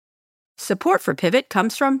Support for Pivot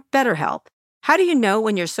comes from BetterHelp. How do you know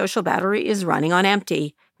when your social battery is running on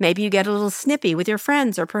empty? Maybe you get a little snippy with your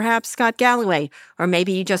friends or perhaps Scott Galloway, or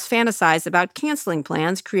maybe you just fantasize about canceling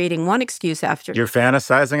plans, creating one excuse after... You're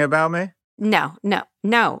fantasizing about me? No,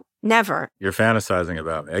 never. You're fantasizing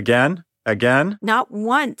about me. Again? Not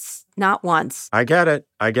once. I get it.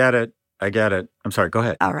 I'm sorry, go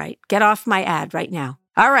ahead. All right, get off my ad right now.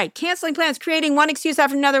 All right, canceling plans, creating one excuse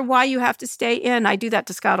after another why you have to stay in. I do that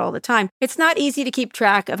to Scott all the time. It's not easy to keep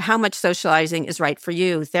track of how much socializing is right for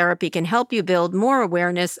you. Therapy can help you build more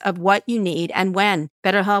awareness of what you need and when.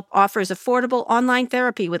 BetterHelp offers affordable online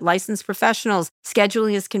therapy with licensed professionals.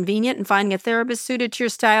 Scheduling is convenient and finding a therapist suited to your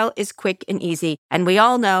style is quick and easy. And we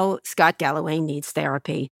all know Scott Galloway needs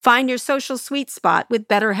therapy. Find your social sweet spot with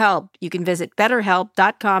BetterHelp. You can visit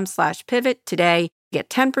betterhelp.com/pivot today. Get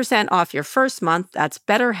 10% off your first month. That's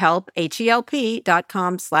BetterHelp,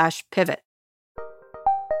 HELP.com/pivot.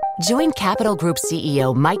 Join Capital Group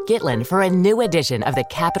CEO Mike Gitlin for a new edition of the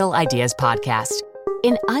Capital Ideas Podcast.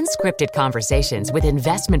 In unscripted conversations with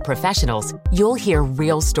investment professionals, you'll hear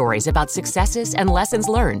real stories about successes and lessons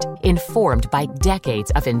learned, informed by decades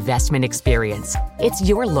of investment experience. It's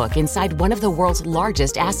your look inside one of the world's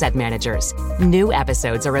largest asset managers. New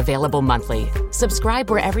episodes are available monthly. Subscribe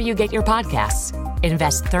wherever you get your podcasts.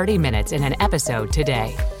 Invest 30 minutes in an episode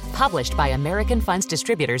today. Published by American Funds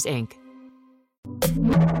Distributors, Inc.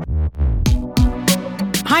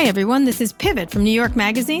 Hi, everyone. This is Pivot from New York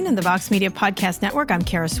Magazine and the Vox Media Podcast Network. I'm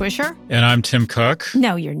Kara Swisher. And I'm Tim Cook.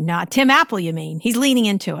 No, you're not. Tim Apple, you mean. He's leaning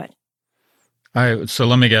into it. So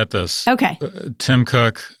let me get this. Okay. Tim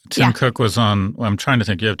Cook was on, I'm trying to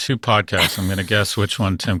think. You have two podcasts. I'm going to guess which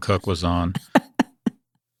one Tim Cook was on.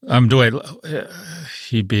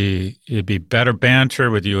 He'd be better banter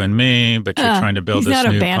with you and me, but you're trying to build this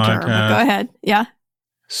new podcast. He's not a banter, but go ahead. Yeah.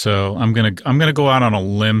 So I'm gonna go out on a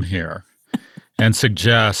limb here and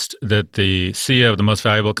suggest that the CEO of the most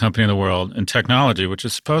valuable company in the world in technology, which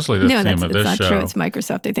is supposedly the theme of this show. No, that's not true. It's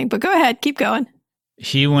Microsoft, I think. But go ahead, keep going.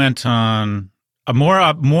 He went on a more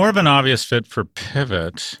of an obvious fit for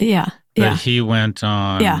Pivot. Yeah. But he went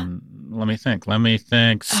on. Yeah. Let me think.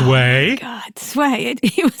 Sway. Oh my God, Sway.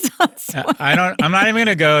 He was on Sway. I'm not even going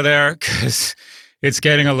to go there because it's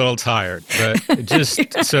getting a little tired. But just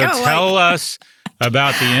tell us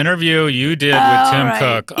about the interview you did with Tim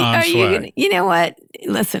Cook on Sway. You know what?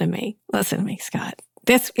 Listen to me, Scott.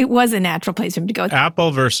 It was a natural place for him to go.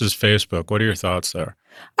 Apple versus Facebook. What are your thoughts there?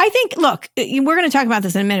 I think, look, we're going to talk about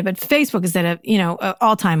this in a minute, but Facebook is at a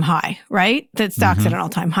all-time high, right? The stock's at an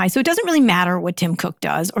all-time high. So it doesn't really matter what Tim Cook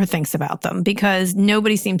does or thinks about them because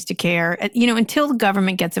nobody seems to care. Until the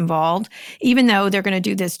government gets involved, even though they're going to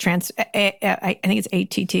do this I think it's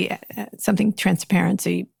ATT, something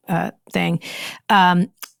transparency thing,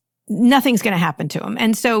 nothing's going to happen to him.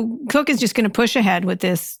 And so Cook is just going to push ahead with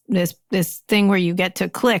this thing where you get to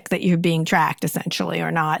click that you're being tracked essentially or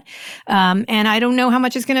not. And I don't know how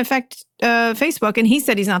much it's going to affect Facebook. And he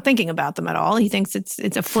said he's not thinking about them at all. He thinks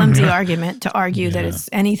it's a flimsy argument to argue that it's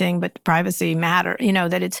anything but privacy matter,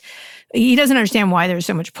 that he doesn't understand why there's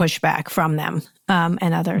so much pushback from them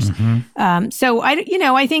and others. So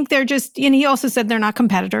I think they're just, and he also said they're not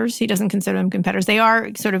competitors. He doesn't consider them competitors. They are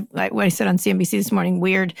sort of like what I said on CNBC this morning,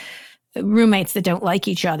 weird roommates that don't like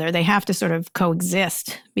each other. They have to sort of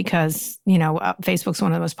coexist because, Facebook's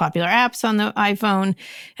one of the most popular apps on the iPhone.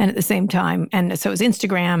 And at the same time, and so is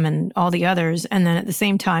Instagram and all the others. And then at the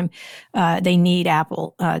same time, they need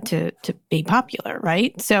Apple to be popular,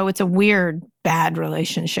 right? So it's a weird, bad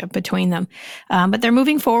relationship between them. But they're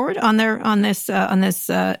moving forward on this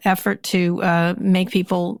effort to make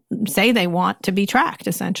people say they want to be tracked,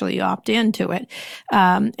 essentially opt into it.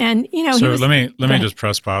 So let me just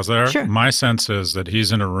press pause there. Sure. My sense is that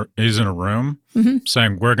he's in a room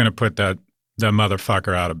saying we're going to put that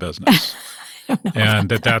motherfucker out of business. And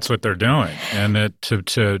that's what they're doing. And that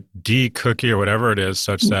to de-cookie or whatever it is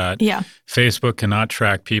such that Facebook cannot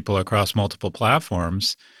track people across multiple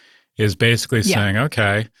platforms is basically saying,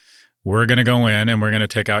 okay, we're going to go in and we're going to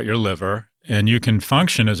take out your liver and you can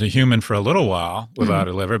function as a human for a little while without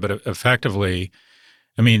a liver, but effectively,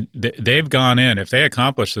 I mean, they've gone in. If they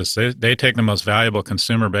accomplish this, they take the most valuable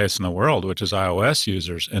consumer base in the world, which is iOS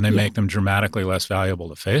users, and they make them dramatically less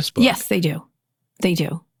valuable to Facebook. Yes, they do. They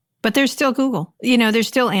do. But there's still Google. There's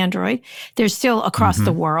still Android. There's still across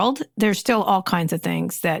the world. There's still all kinds of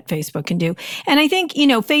things that Facebook can do. And I think,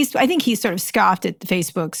 I think he sort of scoffed at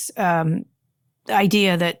Facebook's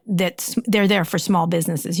idea that they're there for small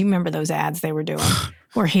businesses. You remember those ads they were doing?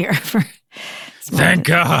 We're here for Thank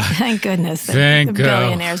God. Thank goodness that Thank the God.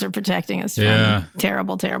 billionaires are protecting us from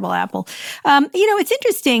terrible, terrible Apple. It's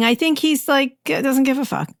interesting. I think he's like, doesn't give a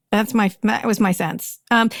fuck. That was my sense.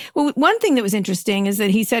 Well, one thing that was interesting is that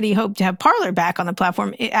he said he hoped to have Parler back on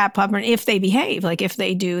the app platform if they behave, like if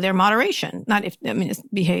they do their moderation.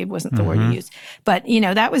 Behave wasn't the word he used. But,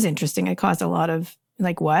 that was interesting. It caused a lot of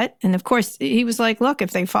like, what? And of course, he was like, look,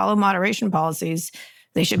 if they follow moderation policies,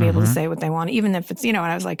 they should be able to say what they want, even if it's, and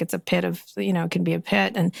I was like, it's a pit of, it can be a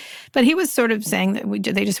pit. But he was sort of saying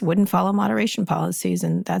that they just wouldn't follow moderation policies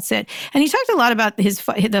and that's it. And he talked a lot about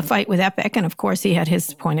the fight with Epic. And of course, he had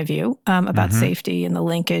his point of view about safety and the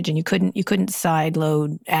linkage, and you couldn't side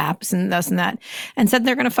load apps and this and that, and said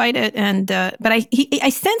they're going to fight it. And but I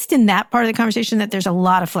sensed in that part of the conversation that there's a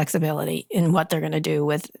lot of flexibility in what they're going to do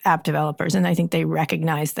with app developers. And I think they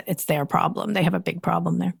recognize that it's their problem. They have a big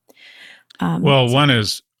problem there. One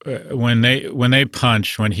is when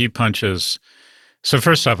he punches. So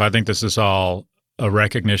first off, I think this is all a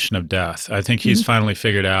recognition of death. I think he's finally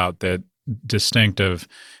figured out that distinct of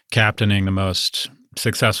captaining the most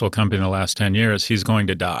successful company in the last 10 years, he's going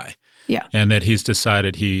to die. Yeah. And that he's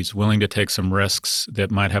decided he's willing to take some risks that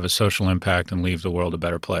might have a social impact and leave the world a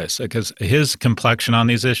better place. Because his complexion on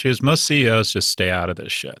these issues, most CEOs just stay out of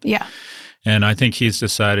this shit. Yeah. And I think he's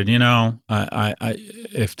decided,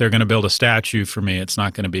 if they're going to build a statue for me, it's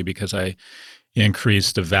not going to be because I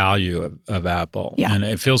increase the value of Apple. Yeah. And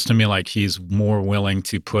it feels to me like he's more willing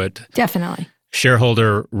to put definitely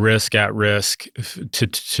shareholder risk at risk to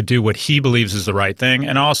do what he believes is the right thing.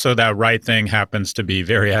 And also that right thing happens to be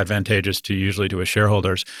very advantageous usually to his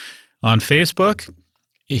shareholders. On Facebook,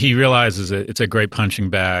 he realizes that it's a great punching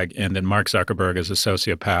bag and that Mark Zuckerberg is a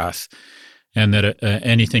sociopath. And that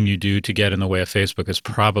anything you do to get in the way of Facebook is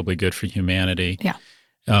probably good for humanity. Yeah.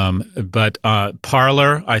 But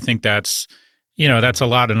Parler, I think that's a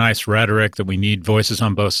lot of nice rhetoric that we need voices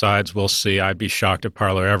on both sides. We'll see. I'd be shocked if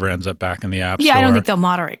Parler ever ends up back in the App Store. Yeah, I don't think they'll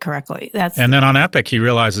moderate correctly. And then on Epic, he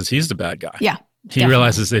realizes he's the bad guy. Yeah. He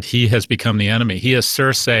realizes that he has become the enemy. He is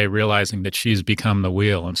Cersei realizing that she's become the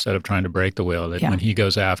wheel instead of trying to break the wheel. That when he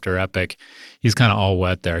goes after Epic, he's kind of all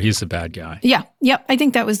wet there. He's the bad guy. Yeah. Yep. I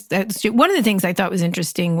think that's true. One of the things I thought was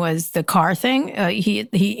interesting was the car thing. He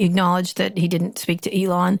acknowledged that he didn't speak to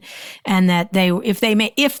Elon, and that if they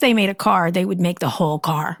made a car, they would make the whole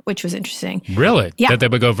car, which was interesting. Really? Yeah. That they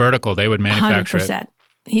would go vertical. They would manufacture 100%.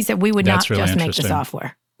 He said we would That's not really just make the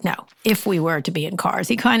software. No, if we were to be in cars.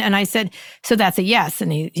 And I said, so that's a yes.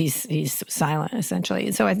 And he's silent, essentially.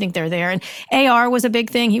 And so I think they're there. And AR was a big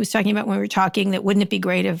thing. He was talking about when we were talking that wouldn't it be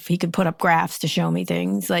great if he could put up graphs to show me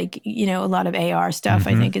things like, a lot of AR stuff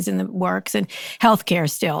I think is in the works. And healthcare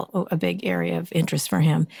is still a big area of interest for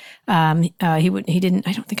him. I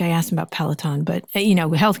don't think I asked him about Peloton, but,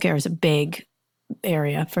 healthcare is a big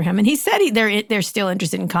area for him. And he said they're still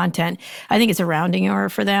interested in content. I think it's a rounding error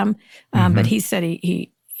for them. But he said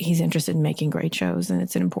he's interested in making great shows, and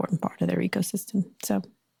it's an important part of their ecosystem. So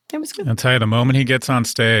it was good. I'll tell you, the moment he gets on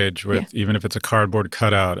stage with, even if it's a cardboard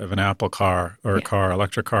cutout of an Apple car or a car,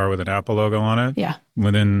 electric car with an Apple logo on it,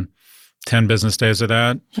 within 10 business days of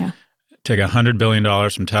that, take $100 billion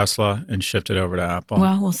from Tesla and shift it over to Apple.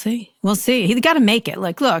 Well, we'll see. He's got to make it.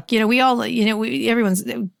 Like, look,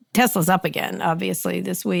 Tesla's up again, obviously,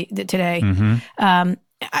 today.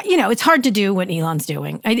 It's hard to do what Elon's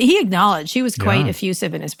doing. He acknowledged, he was quite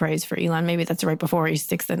effusive in his praise for Elon. Maybe that's right before he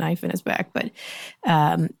sticks the knife in his back. But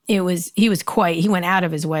he went out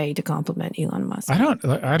of his way to compliment Elon Musk.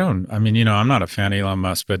 I'm not a fan of Elon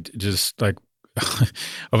Musk, but just like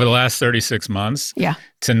over the last 36 months,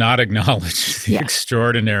 to not acknowledge the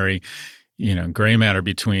extraordinary, gray matter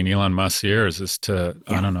between Elon Musk's ears is to,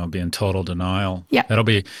 be in total denial. Yeah.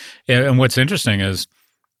 And what's interesting is,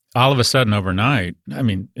 all of a sudden, overnight,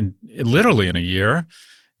 literally in a year,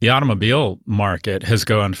 the automobile market has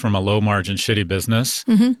gone from a low-margin, shitty business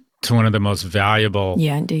to one of the most valuable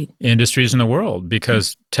industries in the world,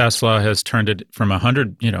 because Tesla has turned it from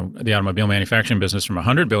the automobile manufacturing business from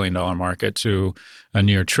 $100 billion market to a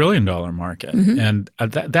near $1 trillion market. And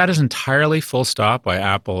that is entirely full stop why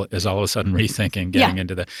Apple is all of a sudden rethinking getting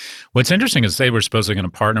into the. What's interesting is they were supposedly going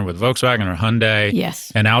to partner with Volkswagen or Hyundai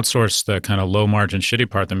and outsource the kind of low margin shitty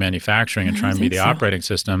part, the manufacturing, and try and be the operating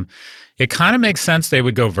system. It kind of makes sense they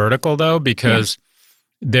would go vertical though, because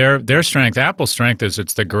their strength, Apple's strength, is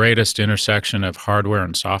it's the greatest intersection of hardware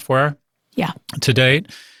and software to date.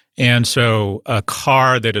 And so a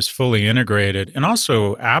car that is fully integrated, and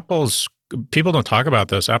also people don't talk about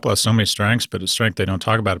this. Apple has so many strengths, but a strength they don't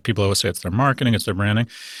talk about it. People always say it's their marketing, it's their branding.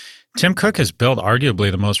 Tim Cook has built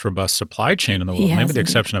arguably the most robust supply chain in the world, maybe with the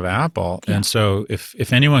exception of Apple. Yeah. And so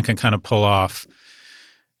if anyone can kind of pull off,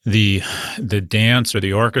 the dance or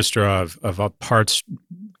the orchestra of parts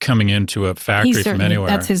coming into a factory from anywhere.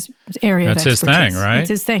 That's his area That's of his expertise. thing, right? It's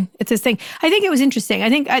his thing. I think it was interesting. I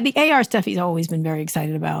think the AR stuff he's always been very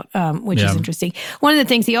excited about, which is interesting. One of the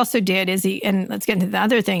things he also did is and let's get into the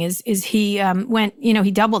other thing, is he went,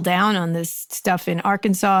 he doubled down on this stuff in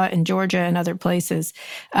Arkansas and Georgia and other places,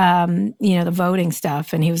 the voting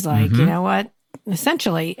stuff. And he was like, you know what?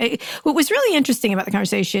 Essentially, what was really interesting about the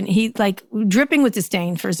conversation, he dripping with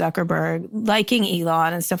disdain for Zuckerberg, liking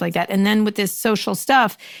Elon and stuff like that. And then with this social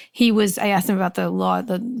stuff, I asked him about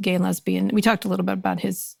the gay and lesbian. We talked a little bit about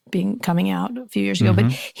his coming out a few years ago,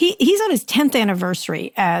 but he's on his 10th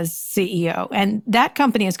anniversary as CEO. And that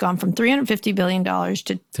company has gone from $350 billion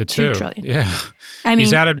to $2 trillion. Yeah. I mean,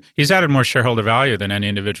 he's added more shareholder value than any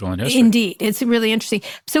individual in history. Indeed. It's really interesting.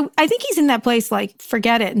 So I think he's in that place,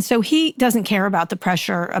 forget it. And so he doesn't care about the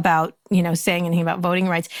pressure about, saying anything about voting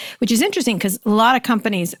rights, which is interesting because a lot of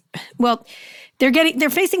companies, they're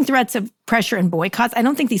facing threats of pressure and boycotts. I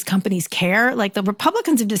don't think these companies care. The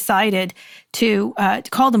Republicans have decided to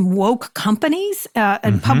call them woke companies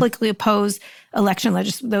and publicly oppose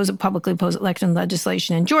those who publicly oppose election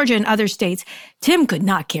legislation in Georgia and other states. Tim could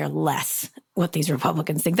not care less what these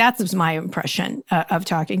Republicans think. That was my impression of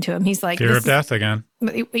talking to him. He's like, fear of death again.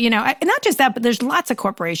 Not just that, but there's lots of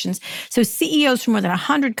corporations. So CEOs from more than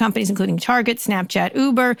 100 companies, including Target, Snapchat,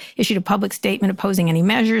 Uber, issued a public statement opposing any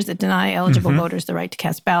measures that deny eligible voters the right to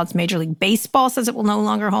cast ballots. Major League Baseball says it will no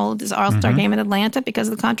longer hold this All-Star game in Atlanta because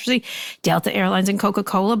of the controversy. Delta Airlines and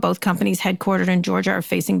Coca-Cola, both companies headquartered in Georgia, are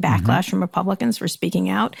facing backlash from Republicans for speaking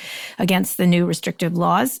out against the new restrictive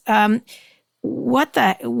laws. What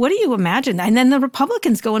do you imagine? And then the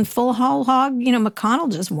Republicans going full whole hog.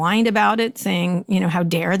 McConnell just whined about it, saying, how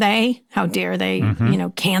dare they,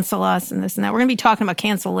 cancel us and this and that. We're going to be talking about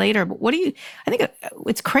cancel later. But I think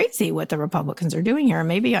it's crazy what the Republicans are doing here.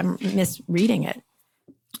 Maybe I'm misreading it.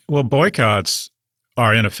 Well, boycotts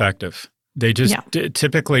are ineffective. They just,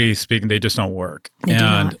 typically speaking, they just don't work. They do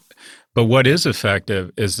not. But what is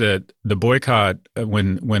effective is that the boycott,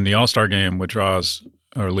 when the All-Star game withdraws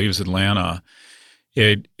or leaves Atlanta,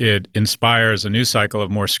 it inspires a new cycle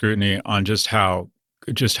of more scrutiny on just how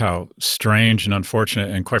strange and unfortunate,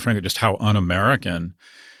 and quite frankly, just how un-American,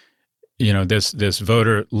 this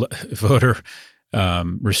voter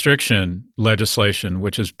restriction legislation,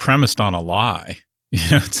 which is premised on a lie.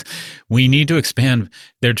 We need to expand.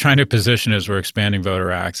 They're trying to position as we're expanding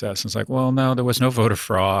voter access. It's like, well, no, there was no voter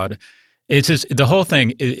fraud. It's just the whole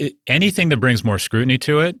thing. Anything that brings more scrutiny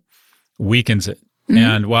to it weakens it.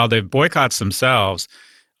 And while the boycotts themselves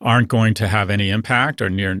aren't going to have any impact or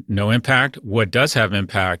near no impact, what does have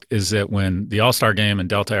impact is that when the All-Star game and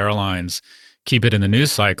Delta Airlines keep it in the news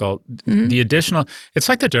cycle, the additional, it's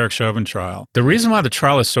like the Derek Chauvin trial. The reason why the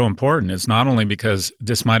trial is so important is not only because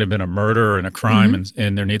this might have been a murder and a crime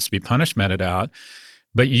and there needs to be punishment meted out,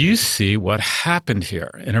 but you see what happened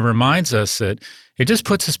here. And it reminds us that it just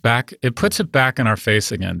puts it back in our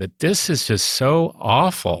face again, that this is just so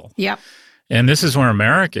awful. Yep. And this is where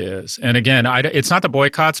America is. And again, it's not the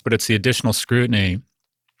boycotts, but it's the additional scrutiny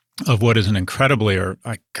of what is an incredibly, or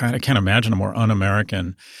I kind of can't imagine a more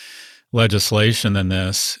un-American legislation than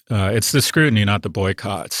this. It's the scrutiny, not the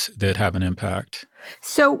boycotts, that have an impact.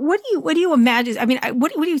 So what do you imagine? I mean,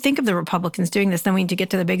 what do you think of the Republicans doing this? Then we need to get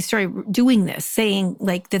to the big story, doing this, saying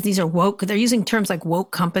that these are woke. They're using terms like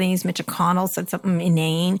woke companies. Mitch McConnell said something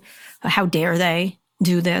inane. How dare they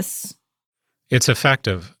do this? It's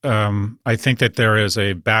effective. I think that there is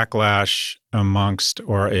a backlash amongst,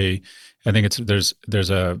 there's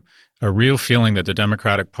a real feeling that the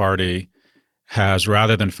Democratic Party has,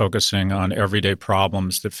 rather than focusing on everyday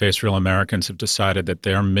problems that face real Americans, have decided that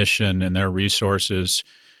their mission and their resources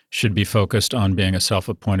should be focused on being a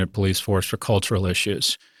self-appointed police force for cultural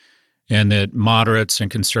issues, and that moderates and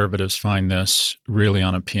conservatives find this really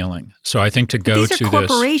unappealing. So I think these are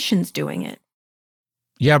corporations doing it.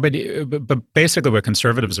 Yeah, but basically what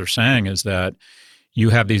conservatives are saying is that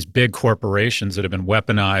you have these big corporations that have been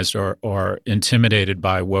weaponized or intimidated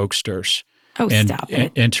by wokesters. Oh, stop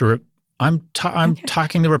it! I'm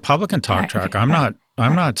talking the Republican talk track. I'm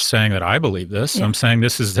not saying that I believe this. Yeah. I'm saying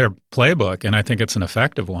this is their playbook, and I think it's an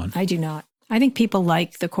effective one. I do not. I think people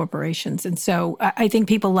like the corporations. And so I think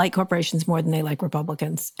people like corporations more than they like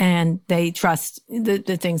Republicans, and they trust the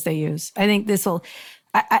things they use. I think this will...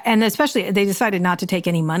 and especially they decided not to take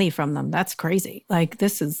any money from them. That's crazy.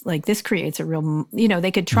 This creates a real,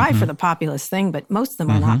 they could try for the populist thing, but most of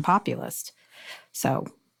them are not populist. So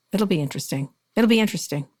it'll be interesting. It'll be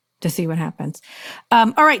interesting to see what happens.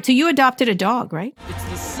 All right. So you adopted a dog, right?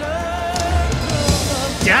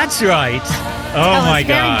 That's right. Oh my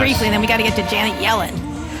God. Very briefly, and then we got to get to Janet Yellen.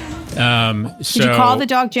 Did you call the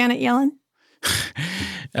dog Janet Yellen?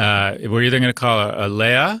 We're either going to call her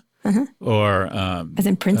Leia or as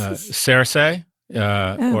in princess, Cersei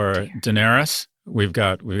or Daenerys. We've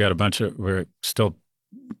got a bunch of. We're still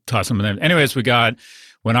tossing them in. Anyways,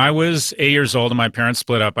 when I was 8 years old and my parents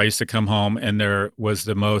split up, I used to come home and there was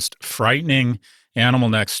the most frightening animal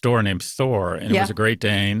next door named Thor, and it was a Great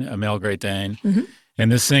Dane, a male Great Dane.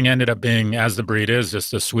 And this thing ended up being, as the breed is,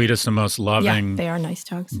 just the sweetest and most loving they are nice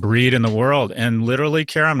dogs. breed in the world. And literally,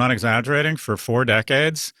 Kara, I'm not exaggerating, for 4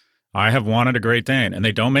 decades, I have wanted a Great Dane. And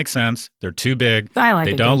they don't make sense. They're too big. I like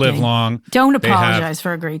They don't live long. Don't apologize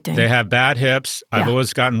for a Great Dane. They have bad hips. I've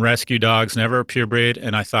always gotten rescue dogs, never a purebred.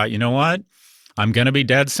 And I thought, you know what? I'm going to be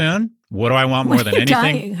dead soon. What do I want more than anything?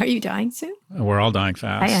 Dying? Are you dying soon? We're all dying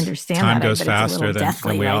fast. I understand Time that. goes but faster it's a little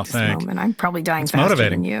than we all think. Moment. I'm probably dying it's faster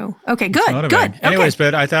motivating. than you. Okay, good. Good. Okay. Anyways,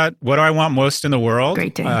 but I thought, what do I want most in the world?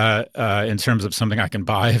 Great Dane. In terms of something I can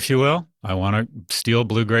buy, if you will. I want a steel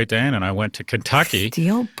blue Great Dane, and I went to Kentucky.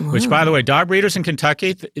 Steel blue. Which, by the way, dog breeders in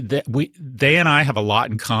Kentucky, they and I have a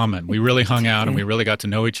lot in common. We really hung out, and we really got to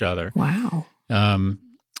know each other. Wow.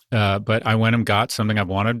 But I went and got something I've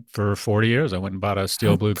wanted for 40 years. I went and bought a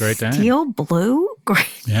steel blue Great Dane. Steel blue?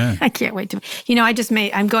 Great. Yeah. I can't wait to.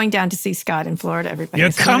 I'm going down to see Scott in Florida, everybody.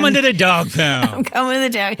 You're coming to the dog pound. I'm coming to the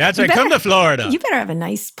dog. That's right. Come to Florida. You better have a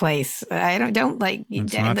nice place. I don't like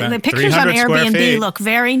the pictures on Airbnb look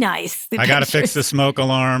very nice. I got to fix the smoke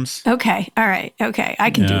alarms. Okay. All right. Okay.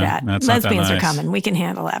 I can do that. Lesbians are coming. We can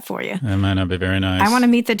handle that for you. That might not be very nice. I want to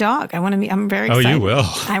meet the dog. I'm very excited. Oh, you will.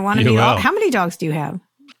 I want to meet how many dogs do you have?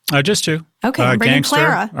 Just 2. Okay, I'm bringing Gangster,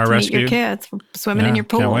 Clara our to rescue. meet your kids. We're swimming in your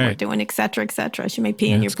pool. Can't wait. We're doing et cetera, et cetera. She may pee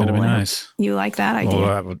in your it's pool. It's going to be nice. You like that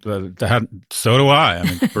idea? Well, so do I. I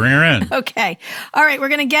mean, bring her in. Okay. All right, we're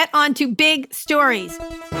going to get on to big stories.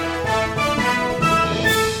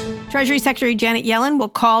 Treasury Secretary Janet Yellen will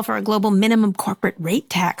call for a global minimum corporate rate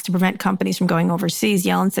tax to prevent companies from going overseas.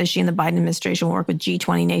 Yellen says she and the Biden administration will work with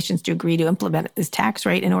G20 nations to agree to implement this tax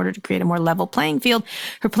rate in order to create a more level playing field.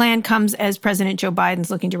 Her plan comes as President Joe Biden's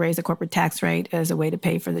looking to raise the corporate tax rate as a way to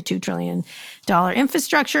pay for the $2 trillion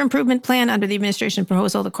infrastructure improvement plan. Under the administration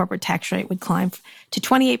proposal, the corporate tax rate would climb to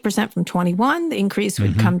 28% from 21%. The increase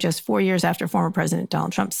would come just 4 years after former President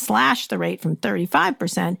Donald Trump slashed the rate from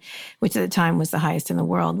 35%, which at the time was the highest in the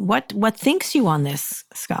world. What thinks you on this,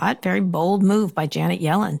 Scott? Very bold move by Janet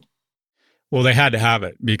Yellen. Well, they had to have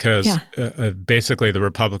it because basically the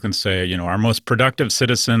Republicans say, our most productive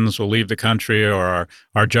citizens will leave the country or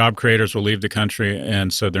our job creators will leave the country.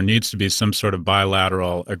 And so there needs to be some sort of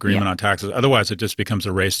bilateral agreement on taxes. Otherwise, it just becomes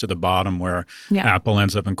a race to the bottom where Apple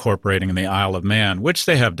ends up incorporating in the Isle of Man, which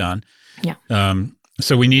they have done. Yeah.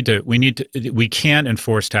 So we can't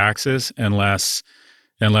enforce taxes unless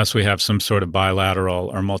we have some sort of bilateral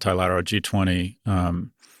or multilateral G20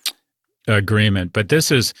 agreement. But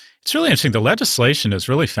it's really interesting. The legislation is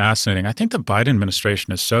really fascinating. I think the Biden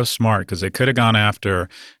administration is so smart because they could have gone after,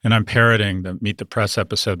 and I'm parroting the Meet the Press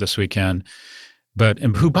episode this weekend,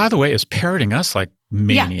 and who, by the way, is parroting us like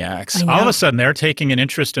maniacs. All of a sudden, they're taking an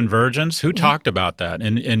interest in virgins. Who talked about that?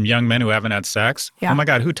 In young men who haven't had sex? Yeah. Oh, my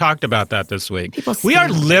God, who talked about that this week? We are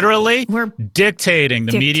literally dictating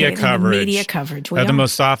the media coverage of the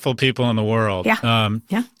most thoughtful people in the world. Yeah.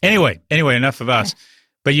 Anyway, enough of us.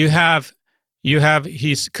 But he could have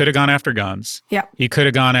gone after guns. Yeah. He could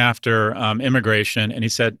have gone after immigration. And he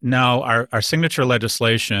said, no, our signature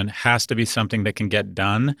legislation has to be something that can get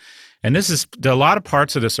done. And a lot of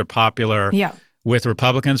parts of this are popular with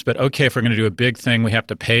Republicans, but okay, if we're going to do a big thing, we have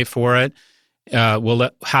to pay for it.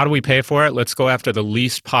 How do we pay for it? Let's go after the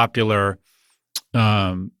least popular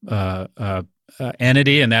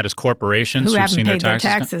entity, and that is corporations who haven't paid their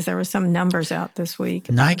taxes. There were some numbers out this week.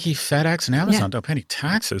 Nike, FedEx, and Amazon don't pay any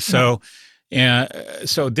taxes. So,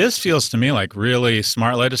 so this feels to me like really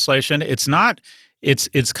smart legislation. It's not. It's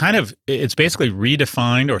basically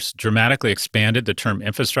redefined or dramatically expanded the term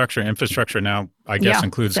infrastructure. Infrastructure now, I guess,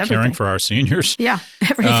 includes caring for our seniors. Yeah,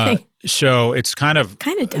 everything. So it's kind of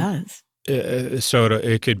does. So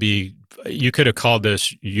it could be. You could have called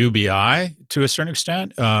this UBI to a certain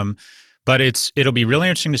extent. But it'll be really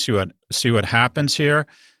interesting to see what happens here.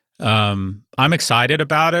 I'm excited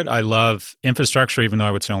about it. I love infrastructure, even though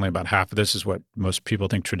I would say only about half of this is what most people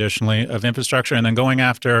think traditionally of infrastructure. And then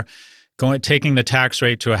taking the tax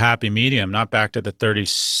rate to a happy medium, not back to the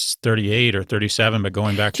 38 or 37, but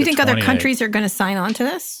going back to 28. Do you think other countries are going to sign on to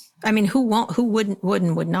this? I mean, who won't? Who wouldn't?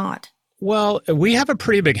 Would not? Well, we have a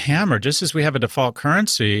pretty big hammer, just as we have a default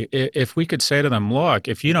currency. If we could say to them, look,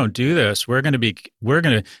 if you don't do this,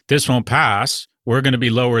 this won't pass. we're going to be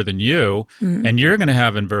lower than you, and you're going to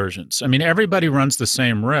have inversions. I mean, everybody runs the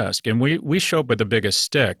same risk, and we show up with the biggest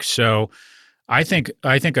stick. So I think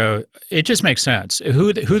it just makes sense.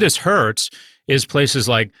 Who this hurts is places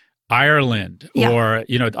like Ireland or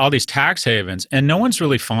all these tax havens, and no one's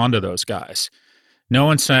really fond of those guys. No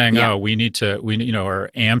one's saying, we need or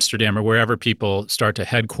Amsterdam or wherever people start to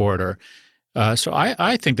headquarter. So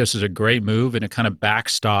I think this is a great move, and it kind of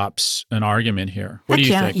backstops an argument here. What do you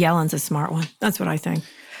think? Yellen's a smart one. That's what I think.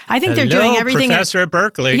 I think they're doing everything. Professor at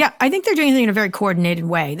Berkeley. Yeah, I think they're doing everything in a very coordinated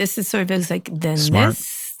way. This is sort of like Smart.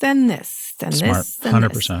 then this, then Smart. this, then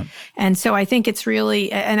 100%. this. And so I think it's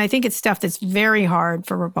really, and I think it's stuff that's very hard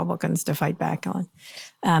for Republicans to fight back on.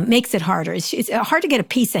 Makes it harder. It's hard to get a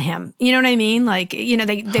piece of him. You know what I mean? Like, they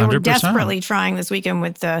were 100%. desperately trying this weekend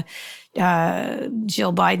with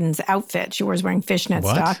Jill Biden's outfit. She was wearing fishnet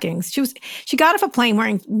stockings. She got off a plane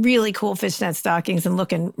wearing really cool fishnet stockings and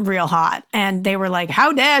looking real hot. And they were like,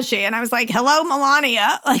 "How dare she?" And I was like, "Hello,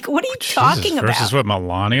 Melania. Like, what are you talking about?" Versus what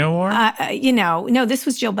Melania wore? No, this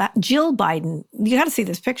was Jill Biden. You got to see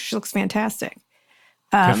this picture. She looks fantastic.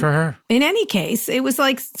 Good for her. In any case, it was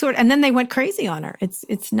like and then they went crazy on her.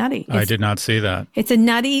 It's nutty. I did not see that. It's a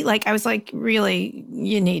nutty, I was like, really,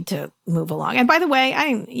 you need to move along. And by the way,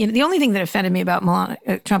 the only thing that offended me about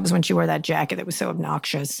Melania Trump is when she wore that jacket that was so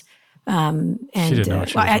obnoxious. And she didn't know what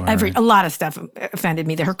she was wearing. A lot of stuff offended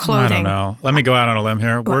me. Her clothing. I don't know. Let me go out on a limb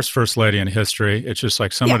here. Worst first lady in history. It's just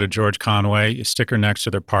like similar to George Conway. You stick her next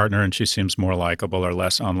to their partner and she seems more likable or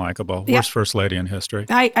less unlikable. Worst first lady in history.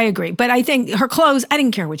 I agree. But I think her clothes, I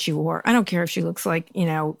didn't care what she wore. I don't care if she looks like,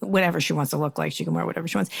 whatever she wants to look like. She can wear whatever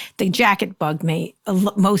she wants. The jacket bugged me.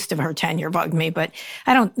 Most of her tenure bugged me. But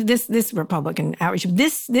I don't, this Republican outreach,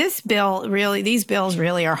 this bill really, these bills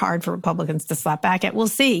really are hard for Republicans to slap back at. We'll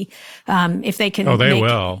see. If they can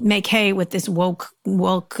make hay with this woke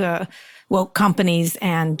companies,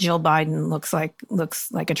 and Jill Biden looks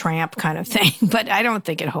like a tramp kind of thing, but I don't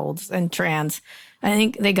think it holds. And trans, I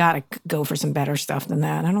think they got to go for some better stuff than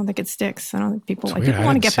that. I don't think it sticks. I don't think people want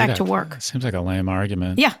to get back to work. It seems like a lame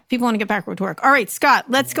argument. Yeah, people want to get back to work. All right, Scott,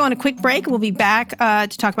 let's go on a quick break. We'll be back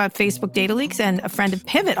to talk about Facebook data leaks and a friend of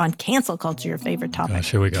Pivot on cancel culture, your favorite topic.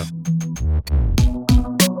 Gosh, here we go.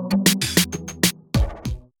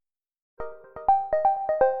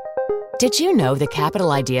 Did you know the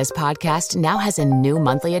Capital Ideas podcast now has a new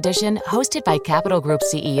monthly edition hosted by Capital Group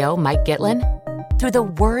CEO Mike Gitlin? Through the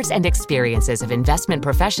words and experiences of investment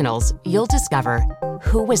professionals, you'll discover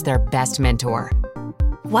who was their best mentor,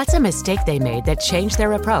 what's a mistake they made that changed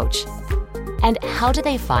their approach, and how do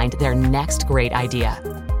they find their next great idea.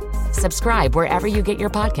 Subscribe wherever you get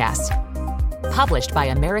your podcasts. Published by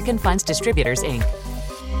American Funds Distributors, Inc.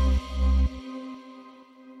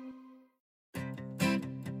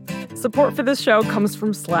 Support for this show comes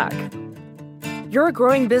from Slack. You're a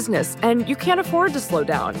growing business, and you can't afford to slow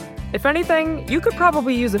down. If anything, you could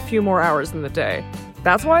probably use a few more hours in the day.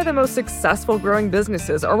 That's why the most successful growing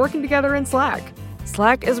businesses are working together in Slack.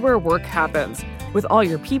 Slack is where work happens, with all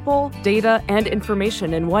your people, data, and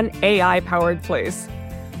information in one AI-powered place.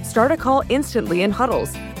 Start a call instantly in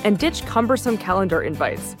huddles and ditch cumbersome calendar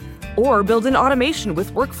invites. Or build an automation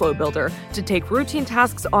with Workflow Builder to take routine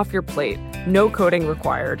tasks off your plate. No coding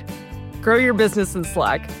required. Grow your business in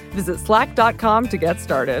Slack. Visit slack.com to get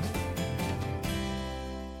started.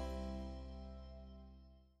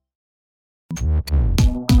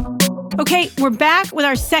 Okay, we're back with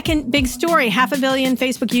our second big story. 500 million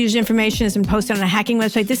Facebook user information has been posted on a hacking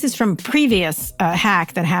website. This is from a previous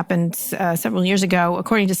hack that happened several years ago,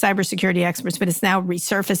 according to cybersecurity experts, but it's now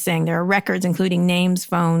resurfacing. There are records including names,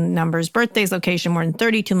 phone numbers, birthdays, location, more than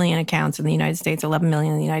 32 million accounts in the United States, 11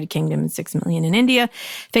 million in the United Kingdom, and 6 million in India.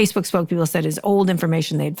 Facebook spokespeople said it's old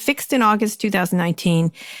information they had fixed in August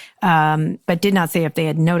 2019. But did not say if they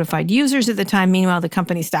had notified users at the time. Meanwhile, the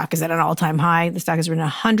company's stock is at an all-time high. The stock has risen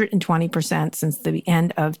 120% since the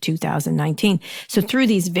end of 2019. So through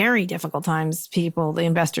these very difficult times, the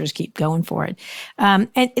investors keep going for it. And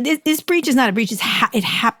this breach is not a breach. It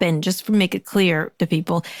happened, just to make it clear to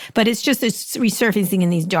people. But it's just it's resurfacing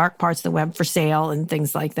in these dark parts of the web for sale and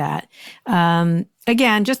things like that.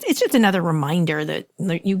 Again, it's just another reminder that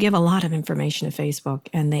you give a lot of information to Facebook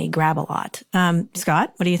and they grab a lot.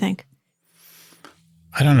 Scott, what do you think?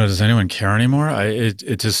 I don't know. Does anyone care anymore?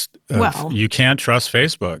 You can't trust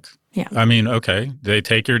Facebook. Yeah. I mean, okay, they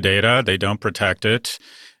take your data, they don't protect it.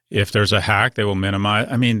 If there's a hack, they will minimize.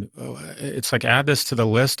 I mean, it's like add this to the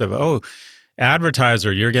list of,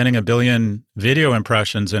 advertiser, you're getting 1 billion video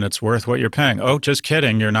impressions and it's worth what you're paying. Oh, just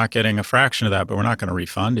kidding. You're not getting a fraction of that, but we're not going to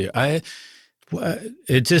refund you.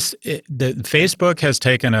 Facebook has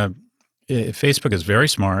taken Facebook is very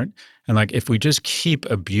smart. And like, if we just keep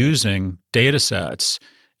abusing data sets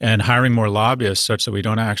and hiring more lobbyists such that we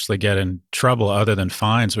don't actually get in trouble other than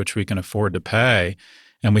fines, which we can afford to pay,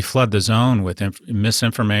 and we flood the zone with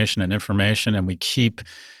misinformation and information, and we keep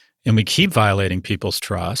violating people's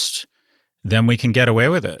trust, then we can get away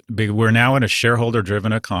with it. We're now in a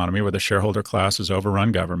shareholder-driven economy where the shareholder class has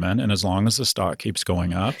overrun government, and as long as the stock keeps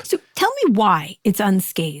going up. So tell me why it's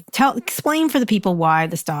unscathed. Explain for the people why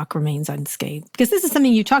the stock remains unscathed. Because this is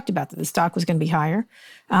something you talked about, that the stock was going to be higher.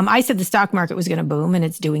 I said the stock market was going to boom, and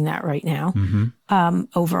it's doing that right now.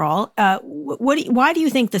 Overall, why do you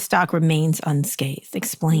think the stock remains unscathed?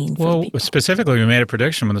 Explain. Well, specifically, we made a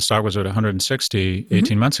prediction when the stock was at 160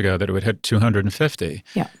 18 months ago that it would hit 250.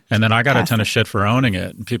 Yeah. And then I got a ton of shit for owning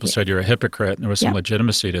it. And people said, you're a hypocrite. And there was some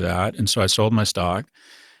legitimacy to that. And so I sold my stock.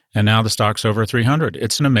 And now the stock's over 300.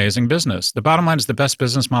 It's an amazing business. The bottom line is the best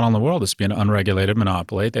business model in the world is to be an unregulated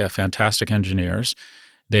monopoly. They have fantastic engineers.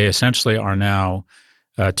 They essentially are now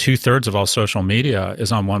 2/3 of all social media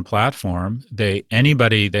is on one platform. They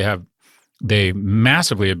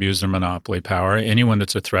massively abuse their monopoly power. Anyone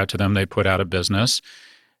that's a threat to them, they put out of business.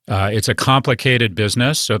 It's a complicated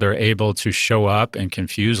business, so they're able to show up and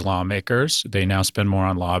confuse lawmakers. They now spend more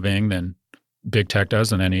on lobbying than big tech does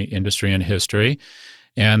than any industry in history.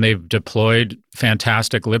 And they've deployed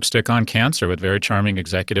fantastic lipstick on cancer with very charming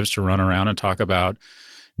executives to run around and talk about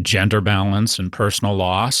gender balance and personal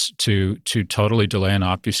loss to totally delay and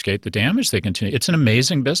obfuscate the damage they continue. It's an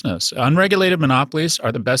amazing business. Unregulated monopolies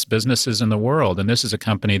are the best businesses in the world. And this is a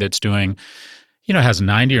company that's doing, has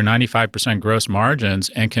 90 or 95% gross margins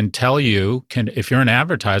and can tell you, if you're an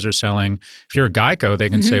advertiser selling, if you're a Geico, they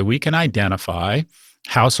can say, we can identify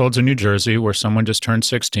households in New Jersey where someone just turned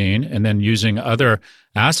 16, and then using other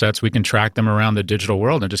assets, we can track them around the digital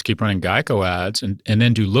world and just keep running Geico ads and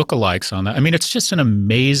then do lookalikes on that. I mean, it's just an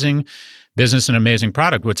amazing business and amazing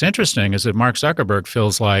product. What's interesting is that Mark Zuckerberg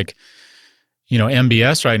feels like,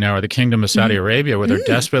 MBS right now, or the Kingdom of Saudi Arabia, where they're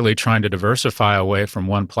desperately trying to diversify away from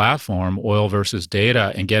one platform, oil versus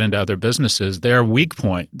data, and get into other businesses. Their weak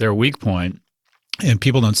point, and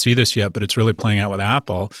people don't see this yet, but it's really playing out with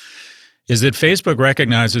Apple, is that Facebook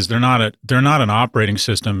recognizes they're not an operating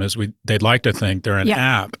system as they'd like to think. They're an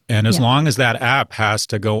app. And as long as that app has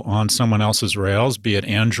to go on someone else's rails, be it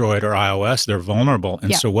Android or iOS, they're vulnerable.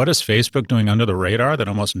 And so what is Facebook doing under the radar that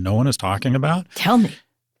almost no one is talking about? Tell me.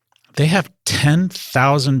 They have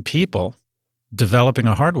 10,000 people developing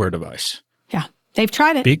a hardware device. Yeah. They've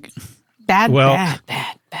tried it. Bad.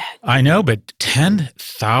 I know, but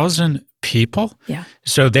 10,000 people? Yeah.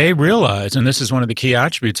 So they realize, and this is one of the key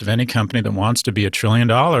attributes of any company that wants to be $1 trillion,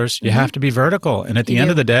 you have to be vertical. And at the end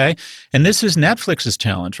of the day, and this is Netflix's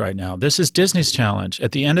challenge right now, this is Disney's challenge.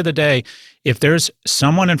 At the end of the day, if there's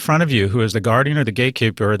someone in front of you who is the guardian or the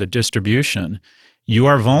gatekeeper or the distribution, you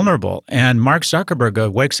are vulnerable. And Mark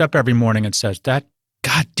Zuckerberg wakes up every morning and says, God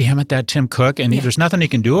damn it, that Tim Cook, and there's nothing he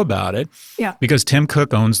can do about it because Tim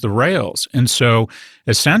Cook owns the rails. And so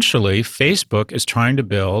essentially, Facebook is trying to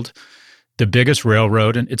build the biggest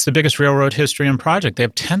railroad, and it's the biggest railroad history and project. They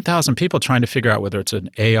have 10,000 people trying to figure out whether it's an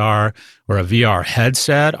AR or a VR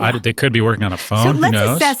headset. They could be working on a phone. So let's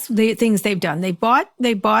assess the things they've done. They bought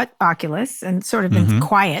Oculus and sort of been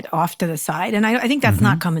quiet off to the side, and I think that's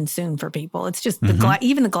not coming soon for people. It's just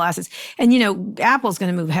even the glasses, and Apple's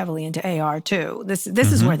going to move heavily into AR too. This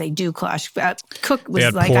is where they do clash. Cook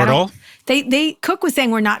was like, Portal. Cook was saying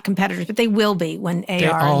we're not competitors, but they will be when AR. They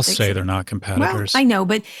all say they're not competitors. Well, I know,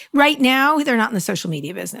 but right now they're not in the social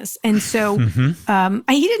media business, and so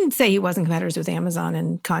he didn't say he wasn't competitors with Amazon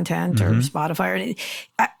and content or Spotify.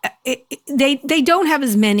 They don't have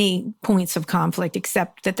as many points of conflict,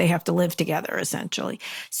 except that they have to live together essentially.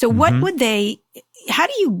 So what would they? How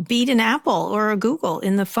do you beat an Apple or a Google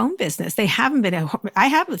in the phone business? They haven't been. I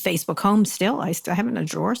have a Facebook Home still. I have it in a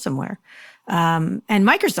drawer somewhere. And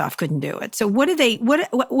Microsoft couldn't do it. So what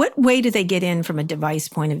way do they get in from a device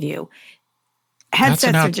point of view?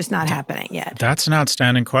 Headsets are just not happening yet. That's an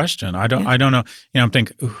outstanding question. I don't know. I'm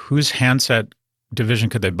thinking, whose handset division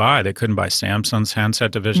could they buy? They couldn't buy Samsung's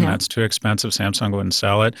handset division. That's too expensive. Samsung wouldn't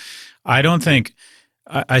sell it. I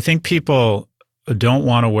think people don't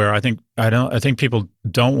want to wear. I think people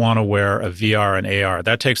don't want to wear a VR and AR.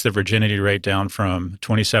 That takes the virginity rate down from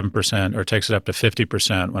 27%, or takes it up to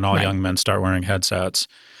 50% when all young men start wearing headsets.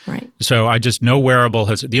 Right. So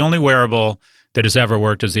the only wearable that has ever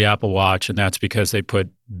worked is the Apple Watch, and that's because they put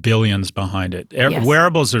billions behind it. Yes.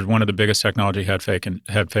 Wearables are one of the biggest technology head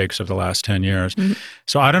fakes of the last 10 years.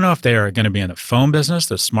 So I don't know if they are going to be in the phone business,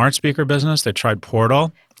 the smart speaker business. They tried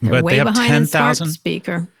Portal, They're but they have 10,000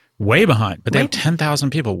 speaker. way behind, but they have 10,000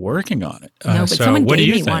 people working on it. No, but so someone what gave do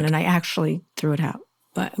you me think? one, and I actually threw it out.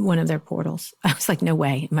 One of their portals. I was like, no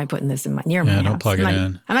way am I putting this in near my house. Don't plug it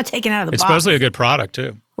in. I'm not taking it out of the It's box. supposedly a good product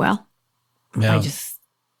too. Well, Yeah.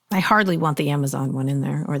 I hardly want the Amazon one in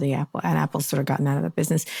there or the Apple, and Apple's sort of gotten out of the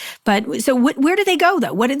business. But so where do they go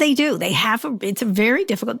though? What did they do? They have it's a very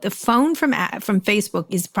difficult, the phone from Facebook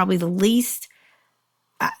is probably the least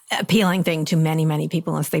appealing thing to many, many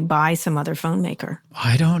people unless they buy some other phone maker.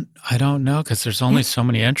 I don't know, because there's only so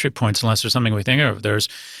many entry points unless there's something we think of. There's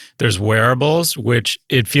wearables, which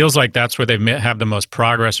it feels like that's where they have the most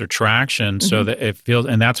progress or traction. So that it feels,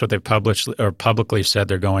 and that's what they've published or publicly said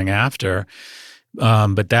they're going after.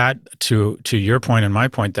 But that, to your point and my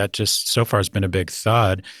point, that just so far has been a big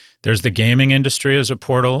thud. There's the gaming industry as a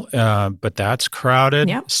portal, but that's crowded.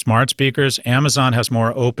 Yep. Smart speakers. Amazon has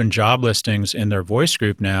more open job listings in their voice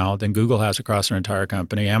group now than Google has across their entire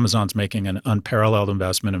company. Amazon's making an unparalleled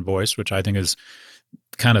investment in voice, which I think is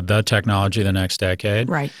kind of the technology of the next decade.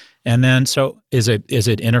 Right. And then, so is it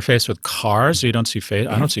interfaced with cars? You don't see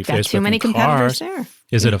I don't see Facebook too many in competitors cars. there.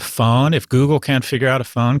 Is it a phone? If Google can't figure out a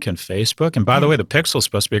phone, can Facebook? And by the way, the Pixel is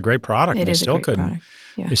supposed to be a great product. It and is they still a great couldn't. product.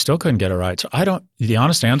 Yeah. They still couldn't get it right. So the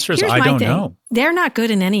honest answer is Here's I my don't thing. know. They're not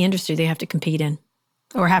good in any industry they have to compete in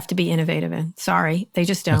or have to be innovative in. Sorry, they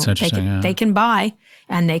just don't. That's interesting, They can buy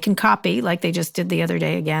and they can copy, like they just did the other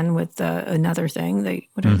day again with another thing.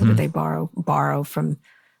 What did they borrow from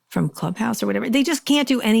Clubhouse or whatever? They just can't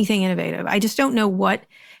do anything innovative. I just don't know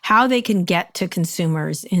how they can get to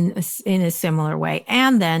consumers in a similar way,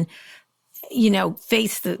 and then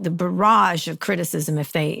face the barrage of criticism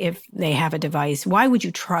if they have a device. Why would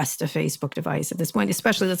you trust a Facebook device at this point?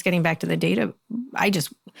 Especially, let's getting back to the data.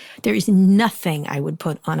 There is nothing I would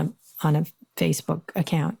put on a Facebook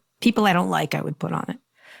account. People I don't like, I would put on it,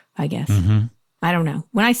 I guess. I don't know.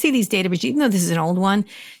 When I see these data breaches, even though this is an old one,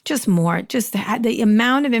 just the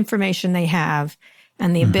amount of information they have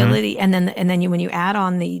and the ability, and then when you add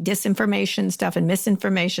on the disinformation stuff and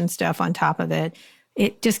misinformation stuff on top of it,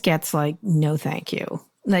 it just gets like, no, thank you.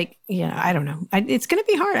 Like, I don't know. It's going to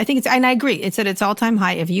be hard. I think and I agree. It's at its all-time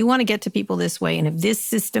high. If you want to get to people this way, and if this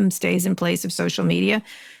system stays in place of social media,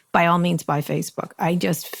 by all means, buy Facebook. I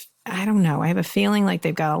don't know. I have a feeling like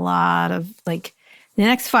they've got a lot of, like, the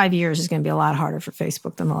next 5 years is going to be a lot harder for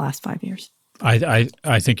Facebook than the last 5 years. I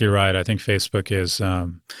think you're right. I think Facebook is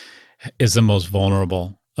the most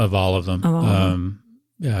vulnerable of all of them,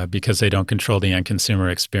 because they don't control the end consumer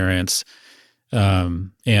experience.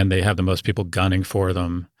 And they have the most people gunning for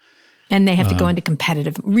them. And they have to go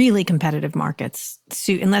into really competitive markets,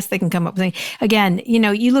 unless they can come up with again,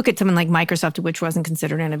 you look at someone like Microsoft, which wasn't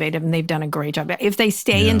considered innovative, and they've done a great job. If they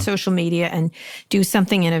stay in social media and do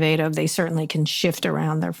something innovative, they certainly can shift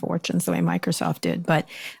around their fortunes the way Microsoft did. But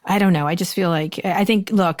I don't know. I just feel like,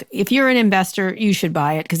 look, if you're an investor, you should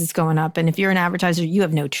buy it because it's going up. And if you're an advertiser, you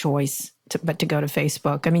have no choice but to go to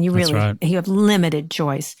Facebook. I mean, you have limited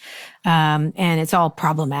choice. And it's all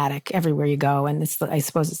problematic everywhere you go. And I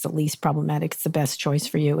suppose it's the least problematic. It's the best choice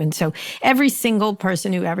for you. And so every single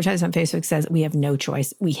person who advertises on Facebook says, we have no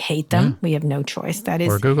choice. We hate them. Yeah. We have no choice. That is,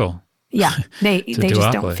 or Google. Yeah, they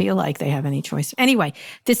just don't feel like they have any choice. Anyway,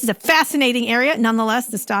 this is a fascinating area. Nonetheless,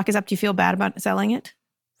 the stock is up. Do you feel bad about selling it?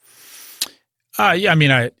 Yeah, I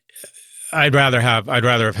mean, I'd rather have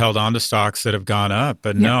held on to stocks that have gone up,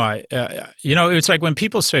 but no, it's like when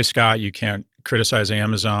people say, Scott, you can't criticize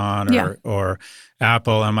Amazon or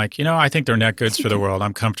Apple. I'm like, I think they're net goods for the world.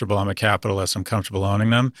 I'm comfortable. I'm a capitalist. I'm comfortable owning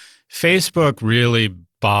them. Facebook really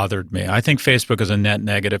bothered me. I think Facebook is a net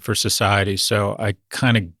negative for society. So I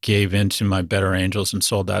kind of gave into my better angels and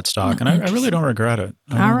sold that stock. And I really don't regret it.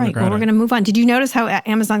 All right. Well, we're going to move on. Did you notice how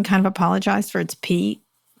Amazon kind of apologized for its P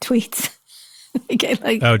tweets?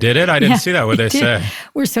 Oh, did it? I didn't see that. What they say?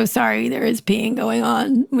 We're so sorry. There is peeing going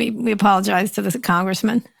on. We apologize to the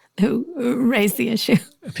congressman who raised the issue.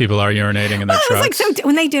 People are urinating in their trucks.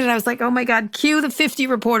 When they did it, I was like, oh my God, cue the 50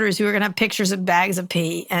 reporters who are going to have pictures of bags of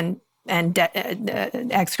pee and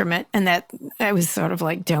excrement. And that I was sort of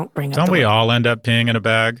like, don't bring up. Don't we all end up peeing in a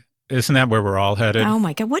bag? Isn't that where we're all headed? Oh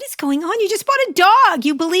my God, what is going on? You just bought a dog.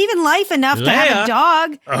 You believe in life enough to have a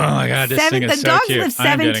dog. Oh my God, this thing is so cute. The dogs live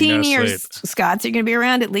 17 years, Scott, so you're going to be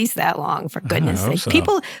around at least that long, for goodness sake. So.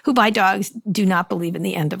 People who buy dogs do not believe in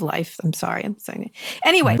the end of life. I'm sorry, I'm saying it.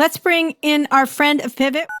 Anyway, let's bring in our friend of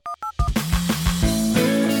Pivot.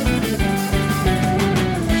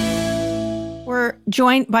 We're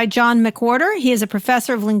joined by John McWhorter. He is a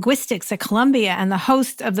professor of linguistics at Columbia and the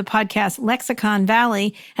host of the podcast Lexicon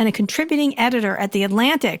Valley and a contributing editor at The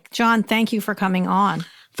Atlantic. John, thank you for coming on.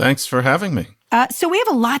 Thanks for having me. So we have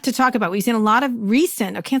a lot to talk about. We've seen a lot of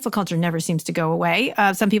recent, cancel culture never seems to go away.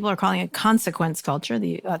 Some people are calling it consequence culture,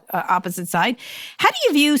 the opposite side. How do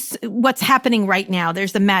you view what's happening right now?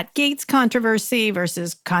 There's the Matt Gaetz controversy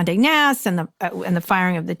versus Condé Nast and the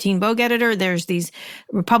firing of the Teen Vogue editor. There's these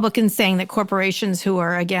Republicans saying that corporations who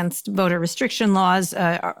are against voter restriction laws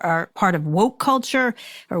are part of woke culture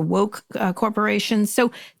or woke corporations.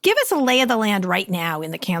 So give us a lay of the land right now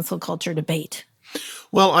in the cancel culture debate.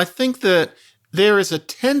 Well, I think that there is a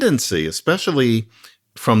tendency, especially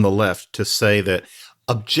from the left, to say that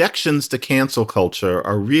objections to cancel culture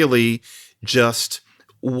are really just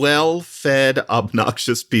well-fed,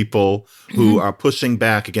 obnoxious people who are pushing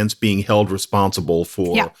back against being held responsible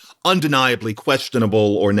for undeniably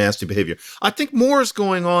questionable or nasty behavior. I think more is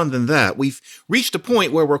going on than that. We've reached a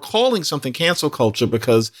point where we're calling something cancel culture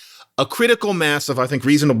because a critical mass of, I think,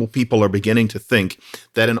 reasonable people are beginning to think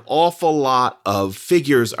that an awful lot of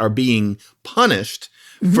figures are being punished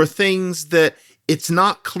for things that it's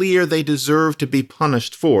not clear they deserve to be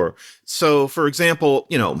punished for. So, for example,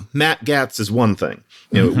 Matt Gaetz is one thing.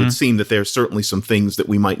 It would seem that there's certainly some things that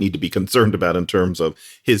we might need to be concerned about in terms of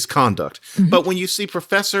his conduct. But when you see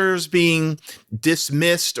professors being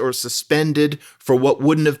dismissed or suspended for what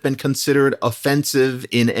wouldn't have been considered offensive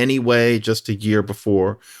in any way just a year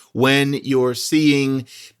before, when you're seeing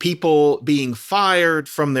people being fired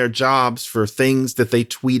from their jobs for things that they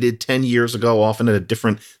tweeted 10 years ago, often at a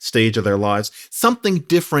different stage of their lives, something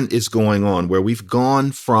different is going on where we've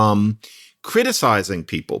gone from criticizing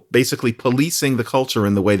people, basically policing the culture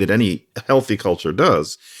in the way that any healthy culture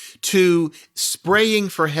does, to spraying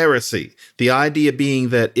for heresy. The idea being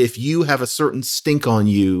that if you have a certain stink on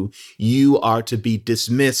you, you are to be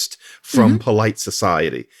dismissed from polite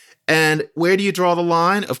society. And where do you draw the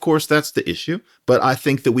line? Of course, that's the issue. But I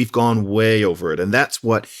think that we've gone way over it. And that's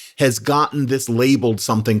what has gotten this labeled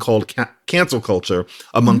something called cancel culture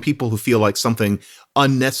among people who feel like something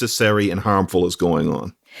unnecessary and harmful is going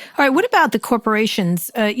on. All right. What about the corporations?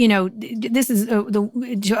 This is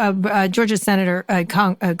Georgia Senator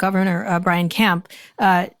Governor Brian Kemp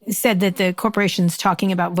said that the corporations talking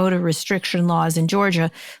about voter restriction laws in Georgia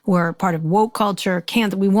were part of woke culture.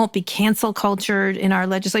 We won't be cancel cultured in our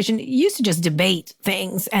legislation. You used to just debate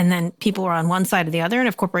things, and then people were on one side or the other. And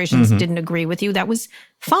if corporations didn't agree with you, that was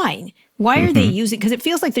fine. Why are they using? Because it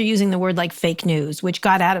feels like they're using the word like fake news, which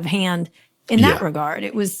got out of hand. In that regard,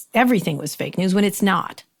 everything was fake news when it's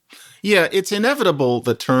not. Yeah, it's inevitable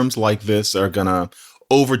that terms like this are going to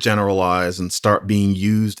overgeneralize and start being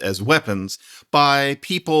used as weapons by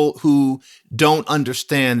people who don't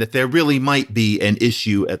understand that there really might be an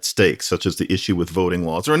issue at stake, such as the issue with voting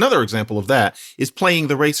laws. Or another example of that is playing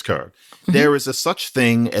the race card. There is a such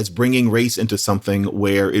thing as bringing race into something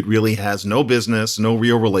where it really has no business, no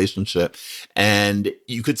real relationship. And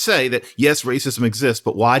you could say that, yes, racism exists,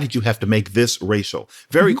 but why did you have to make this racial?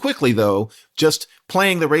 Very quickly, though, just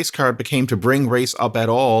playing the race card became to bring race up at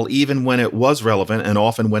all, even when it was relevant and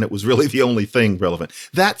often when it was really the only thing relevant.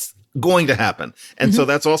 That's going to happen. And so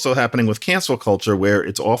that's also happening with cancel culture, where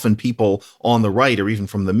it's often people on the right or even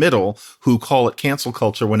from the middle who call it cancel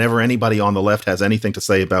culture whenever anybody on the left has anything to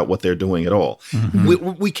say about what they're doing at all.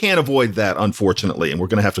 We can't avoid that, unfortunately, and we're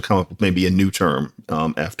going to have to come up with maybe a new term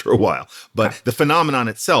after a while. But the phenomenon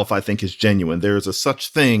itself, I think, is genuine. There is a such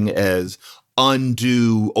thing as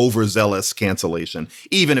undue, overzealous cancellation,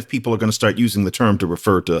 even if people are going to start using the term to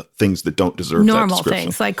refer to things that don't deserve normal that description.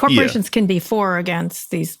 Things like corporations can be for or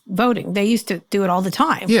against these voting. They used to do it all the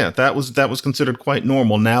time. Yeah, that was considered quite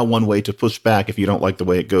normal. Now, one way to push back if you don't like the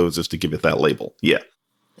way it goes is to give it that label. Yeah.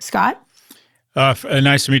 Scott?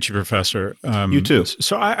 Nice to meet you, Professor. You too.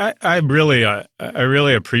 So I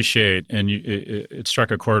really appreciate, and it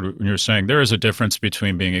struck a chord when you were saying there is a difference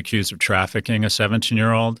between being accused of trafficking a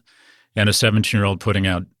 17-year-old and a 17-year-old putting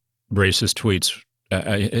out racist tweets.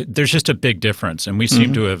 There's just a big difference. And we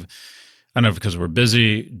seem to have, I don't know, because we're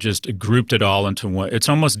busy, just grouped it all into one. It's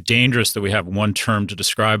almost dangerous that we have one term to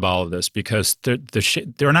describe all of this, because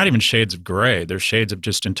they're not even shades of gray. They're shades of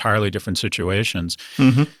just entirely different situations.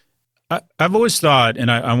 I've always thought,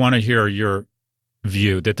 and I want to hear your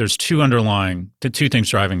view, that there's two things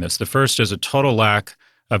driving this. The first is a total lack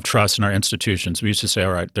of trust in our institutions. We used to say,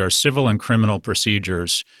 all right, there are civil and criminal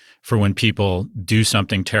procedures for when people do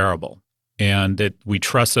something terrible, and that we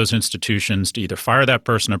trust those institutions to either fire that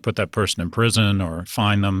person or put that person in prison or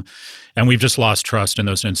fine them. And we've just lost trust in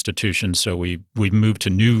those institutions. So we've moved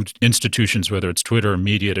to new institutions, whether it's Twitter or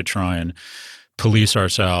media, to try and police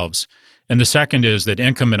ourselves. And the second is that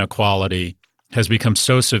income inequality has become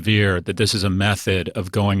so severe that this is a method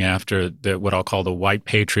of going after what I'll call the white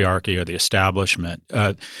patriarchy or the establishment.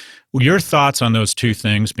 Your thoughts on those two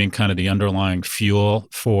things being kind of the underlying fuel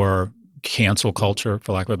for cancel culture,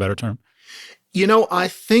 for lack of a better term? I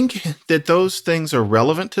think that those things are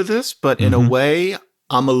relevant to this, but in a way,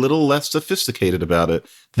 I'm a little less sophisticated about it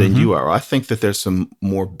than you are. I think that there's some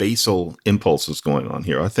more basal impulses going on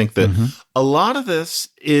here. I think that a lot of this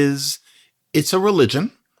it's a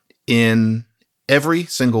religion in every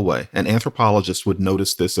single way. An anthropologist would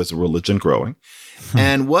notice this as a religion growing.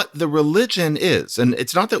 And what the religion is, and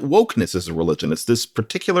it's not that wokeness is a religion, it's this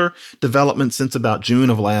particular development since about June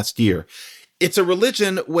of last year. It's a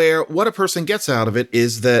religion where what a person gets out of it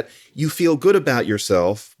is that you feel good about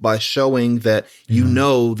yourself by showing that you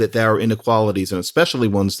know that there are inequalities, and especially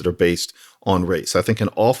ones that are based on race. I think an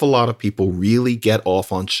awful lot of people really get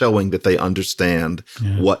off on showing that they understand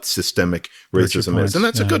what systemic racism is. And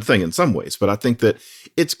that's a good thing in some ways. But I think that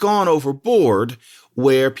it's gone overboard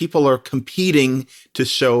where people are competing to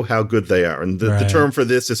show how good they are. And the term for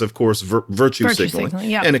this is, of course, virtue signaling.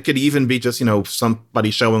 And it could even be just, somebody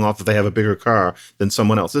showing off that they have a bigger car than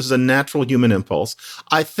someone else. This is a natural human impulse.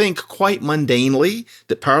 I think quite mundanely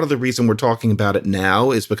that part of the reason we're talking about it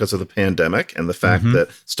now is because of the pandemic and the fact that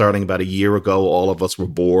starting about a year ago, all of us were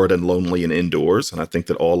bored and lonely and indoors. And I think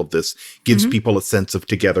that all of this gives people a sense of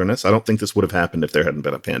togetherness. I don't think this would have happened if there hadn't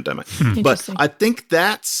been a pandemic. But I think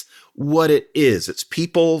that's what it is. It's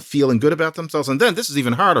people feeling good about themselves. And then this is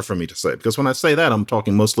even harder for me to say, because when I say that, I'm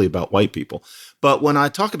talking mostly about white people. But when I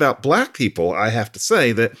talk about Black people, I have to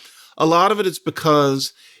say that a lot of it is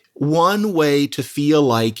because one way to feel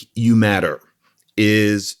like you matter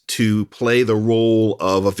is to play the role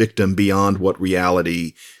of a victim beyond what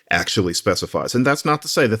reality actually specifies. And that's not to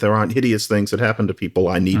say that there aren't hideous things that happen to people.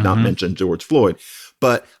 I need not mention George Floyd.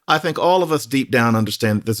 But I think all of us deep down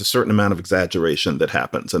understand that there's a certain amount of exaggeration that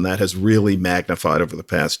happens, and that has really magnified over the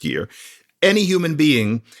past year. Any human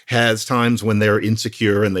being has times when they're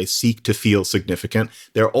insecure and they seek to feel significant.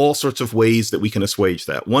 There are all sorts of ways that we can assuage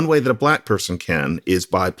that. One way that a Black person can is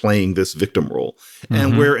by playing this victim role.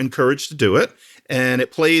 And we're encouraged to do it. And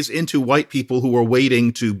it plays into white people who are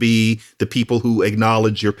waiting to be the people who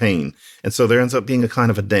acknowledge your pain. And so there ends up being a kind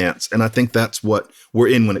of a dance. And I think that's what we're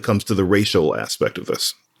in when it comes to the racial aspect of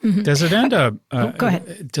this. Does it end up go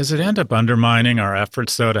ahead. Does it end up undermining our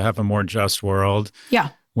efforts, though, to have a more just world? Yeah.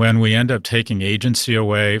 When we end up taking agency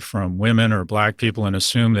away from women or Black people and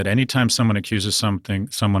assume that anytime someone accuses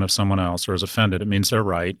someone of someone else or is offended, it means they're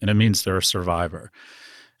right and it means they're a survivor,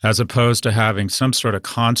 as opposed to having some sort of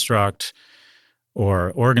construct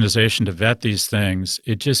or organization to vet these things.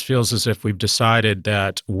 It just feels as if we've decided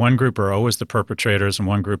that one group are always the perpetrators and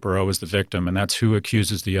one group are always the victim, and that's who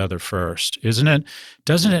accuses the other first, isn't it?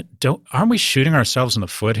 Aren't we shooting ourselves in the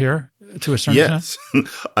foot here to a certain extent?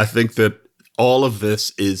 Yes. I think that all of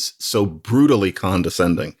this is so brutally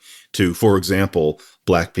condescending to, for example,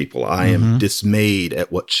 Black people. I am dismayed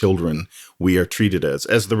at what children we are treated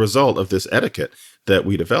as the result of this etiquette that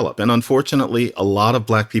we develop. And unfortunately, a lot of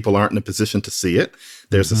Black people aren't in a position to see it.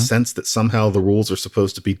 There's a sense that somehow the rules are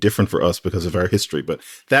supposed to be different for us because of our history, but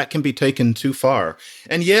that can be taken too far.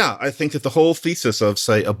 And yeah, I think that the whole thesis of,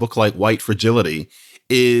 say, a book like White Fragility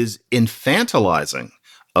is infantilizing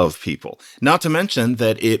of people. Not to mention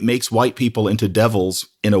that it makes white people into devils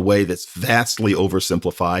in a way that's vastly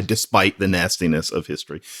oversimplified, despite the nastiness of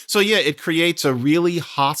history. So yeah, it creates a really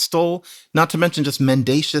hostile, not to mention just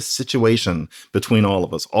mendacious situation between all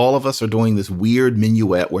of us. All of us are doing this weird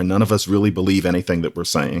minuet where none of us really believe anything that we're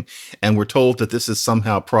saying. And we're told that this is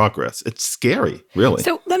somehow progress. It's scary, really.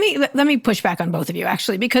 So let me push back on both of you,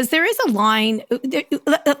 actually, because there is a line.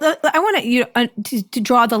 I want to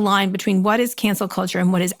draw the line between what is cancel culture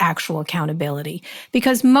and what is actual accountability,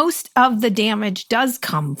 because most of the damage does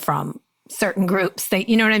come from certain groups.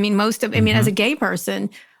 You know what I mean? As a gay person,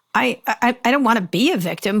 I don't want to be a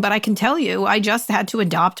victim, but I can tell you, I just had to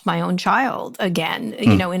adopt my own child again,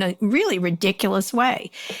 in a really ridiculous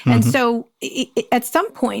way. And so at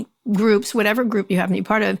some point, groups, whatever group you happen to be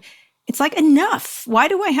part of, it's like, enough. Why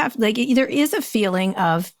do I have, there is a feeling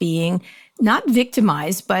of being not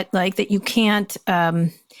victimized, but that you can't,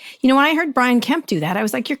 when I heard Brian Kemp do that, I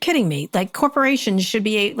was like, you're kidding me. Corporations should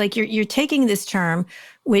be, you're taking this term,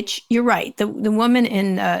 which you're right. The woman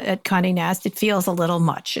at Condé Nast, it feels a little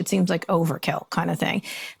much. It seems like overkill kind of thing.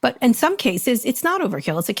 But in some cases, it's not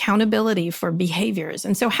overkill. It's accountability for behaviors.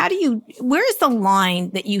 And so where is the line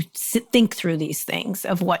that you think through these things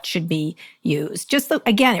of what should be used?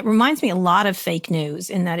 Again, it reminds me a lot of fake news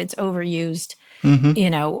in that it's overused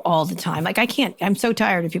all the time. Like I'm so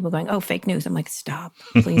tired of people going, oh, fake news. I'm like, stop,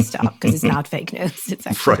 please stop, because it's not fake news. It's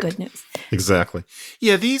actually good news. Exactly.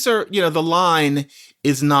 Yeah, these are, the line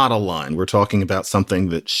is not a line. We're talking about something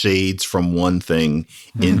that shades from one thing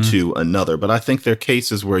into another. But I think there are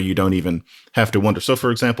cases where you don't even have to wonder. So, for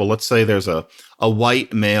example, let's say there's a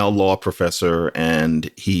white male law professor and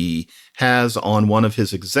he has on one of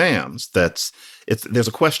his exams there's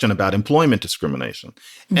a question about employment discrimination.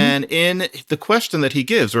 And in the question that he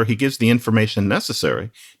gives, or he gives the information necessary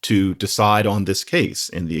to decide on this case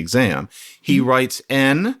in the exam, he writes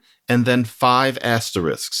N and then 5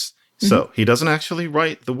 asterisks. So he doesn't actually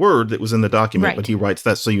write the word that was in the document, but he writes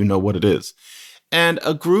that so you know what it is. And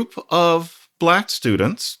a group of Black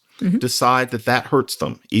students decide that hurts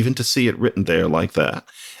them, even to see it written there like that.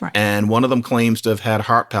 Right. And one of them claims to have had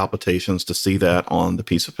heart palpitations to see that on the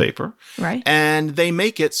piece of paper. Right. And they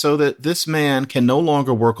make it so that this man can no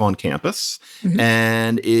longer work on campus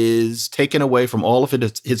and is taken away from all of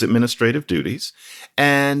his administrative duties.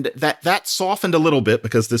 And that softened a little bit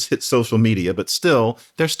because this hit social media, but still,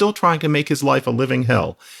 they're still trying to make his life a living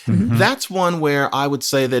hell. That's one where I would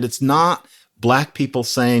say that it's not Black people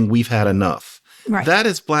saying we've had enough. Right. That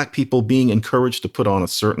is Black people being encouraged to put on a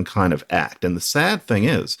certain kind of act. And the sad thing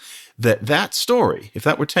is that story, if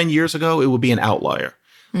that were 10 years ago, it would be an outlier.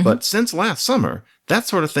 But since last summer, that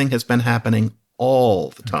sort of thing has been happening all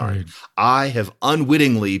the time. Agreed. I have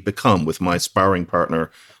unwittingly become, with my sparring partner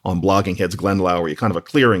on Blogging Heads, Glenn Lowry, kind of a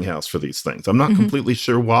clearinghouse for these things. I'm not completely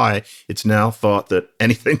sure why it's now thought that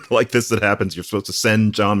anything like this that happens, you're supposed to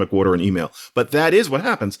send John McWhorter an email. But that is what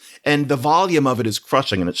happens. And the volume of it is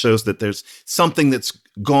crushing. And it shows that there's something that's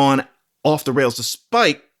gone off the rails,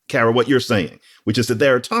 despite, Kara, what you're saying, which is that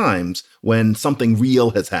there are times when something real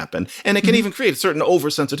has happened. And it can even create a certain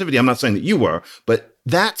oversensitivity. I'm not saying that you were, but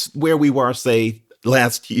that's where we were, say,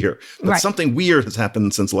 last year. But something weird has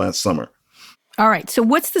happened since last summer. All right. So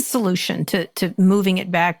what's the solution to moving it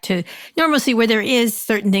back to normalcy, where there is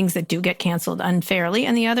certain things that do get canceled unfairly,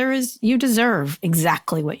 and the other is you deserve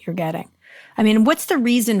exactly what you're getting? I mean, what's the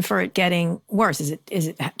reason for it getting worse? Is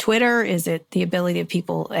it Twitter? Is it the ability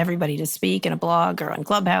of everybody to speak in a blog or on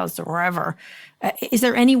Clubhouse or wherever? Is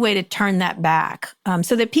there any way to turn that back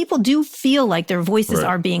so that people do feel like their voices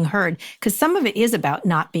are being heard? Because some of it is about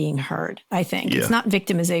not being heard, I think. It's not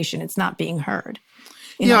victimization. It's not being heard.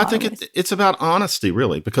 I think it's about honesty,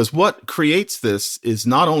 really, because what creates this is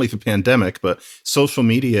not only the pandemic, but social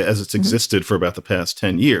media as it's existed for about the past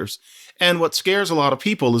 10 years. And what scares a lot of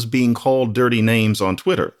people is being called dirty names on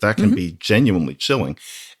Twitter. That can be genuinely chilling.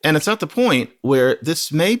 And it's at the point where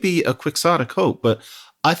this may be a quixotic hope, but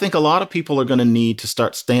I think a lot of people are going to need to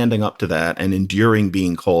start standing up to that and enduring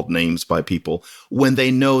being called names by people when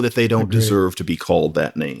they know that they don't deserve to be called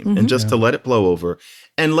that name. And just to let it blow over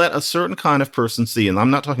and let a certain kind of person see, and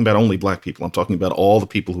I'm not talking about only Black people, I'm talking about all the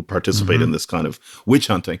people who participate in this kind of witch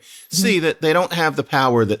hunting, see that they don't have the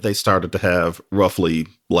power that they started to have roughly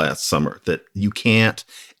last summer, that you can't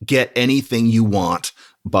get anything you want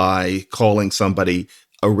by calling somebody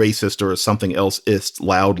a racist or something else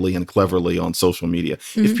loudly and cleverly on social media.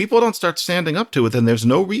 If people don't start standing up to it, then there's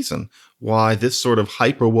no reason why this sort of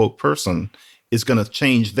hyper woke person is going to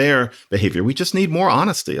change their behavior. We just need more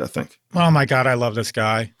honesty, I think. Oh my God, I love this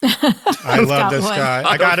guy. I love this guy.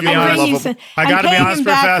 I got to be honest. I got to be honest,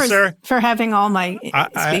 Professor. For having all my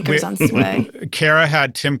speakers on Sway. Kara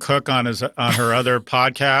had Tim Cook on her other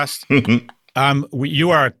podcast.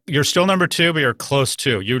 You're still number 2, but you're close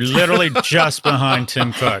to. You're literally just behind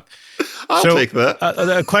Tim Cook. I'll take that.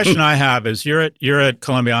 The question I have is, you're at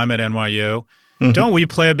Columbia, I'm at NYU. Don't we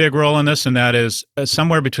play a big role in this? And that is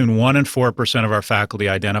somewhere between 1% and 4% of our faculty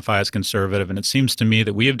identify as conservative. And it seems to me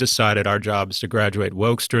that we have decided our job is to graduate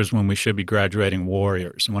wokesters when we should be graduating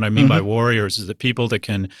warriors. And what I mean by warriors is that people that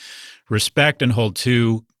can respect and hold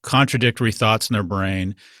 2 contradictory thoughts in their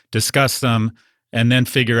brain, discuss them, and then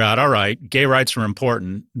figure out, all right, gay rights are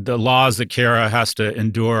important. The laws that Kara has to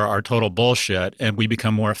endure are total bullshit, and we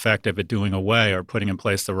become more effective at doing away or putting in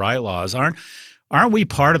place the right laws. Aren't we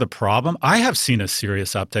part of the problem? I have seen a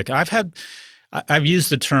serious uptick. I've used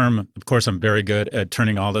the term, of course, I'm very good at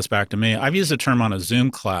turning all this back to me. I've used the term on a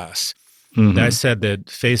Zoom class. I said that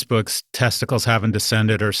Facebook's testicles haven't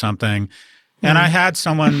descended or something. And I had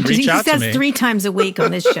someone reach out to me. He says 3 times a week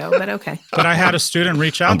on this show, but okay. But I had a student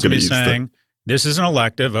reach out to me saying, this is an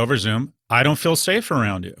elective over Zoom. I don't feel safe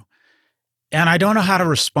around you. And I don't know how to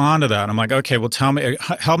respond to that. I'm like, okay, well,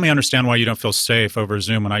 help me understand why you don't feel safe over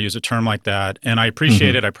Zoom when I use a term like that. And I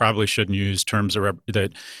appreciate it. I probably shouldn't use terms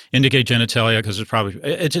that indicate genitalia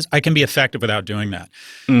because I can be effective without doing that.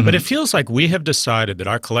 But it feels like we have decided that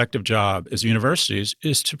our collective job as universities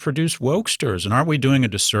is to produce wokesters. And aren't we doing a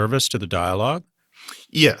disservice to the dialogue?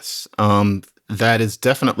 Yes, that is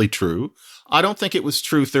definitely true. I don't think it was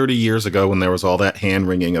true 30 years ago when there was all that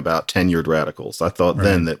hand-wringing about tenured radicals. I thought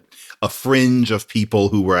then that a fringe of people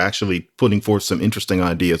who were actually putting forth some interesting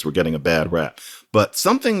ideas were getting a bad rap. But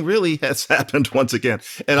something really has happened once again.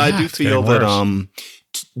 And I do feel that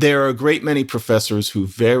there are a great many professors who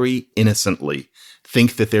very innocently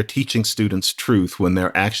think that they're teaching students truth when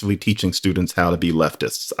they're actually teaching students how to be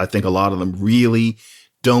leftists. I think a lot of them really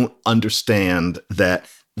don't understand that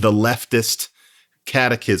the leftist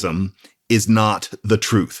catechism is not the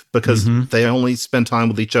truth because they only spend time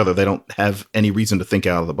with each other. They don't have any reason to think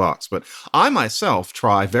out of the box. But I myself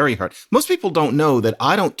try very hard. Most people don't know that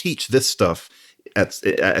I don't teach this stuff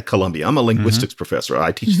at Columbia. I'm a linguistics professor.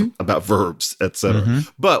 I teach about verbs, etc.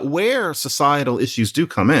 But where societal issues do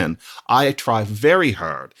come in, I try very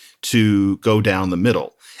hard to go down the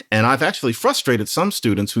middle. And I've actually frustrated some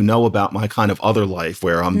students who know about my kind of other life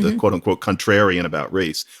where I'm the quote unquote contrarian about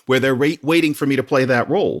race, where they're waiting for me to play that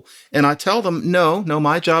role. And I tell them, no,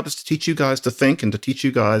 my job is to teach you guys to think and to teach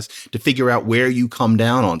you guys to figure out where you come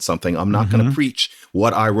down on something. I'm not going to preach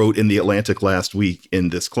what I wrote in The Atlantic last week in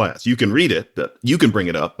this class. You can read it, you can bring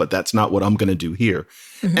it up, but that's not what I'm going to do here.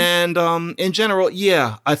 And in general,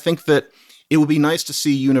 I think that it would be nice to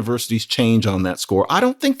see universities change on that score. I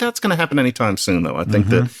don't think that's going to happen anytime soon, though. I think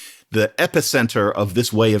that the epicenter of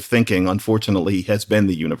this way of thinking, unfortunately, has been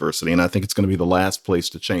the university, and I think it's going to be the last place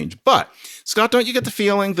to change. But, Scott, don't you get the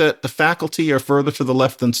feeling that the faculty are further to the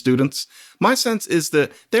left than students? My sense is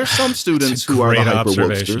that there are some students who are the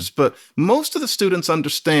hyper-wokesters, but most of the students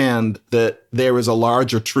understand that there is a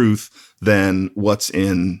larger truth than what's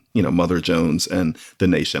in, Mother Jones and The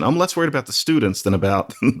Nation. I'm less worried about the students than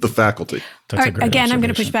about the faculty. That's a great observation. I'm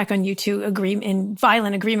going to push back on you two in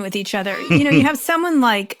violent agreement with each other. You have someone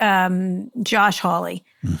like Josh Hawley.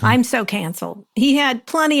 I'm so canceled. He had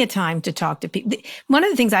plenty of time to talk to people. One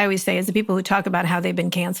of the things I always say is the people who talk about how they've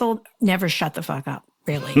been canceled never shut the fuck up.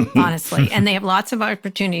 Really, honestly. And they have lots of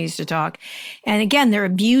opportunities to talk. And again, they're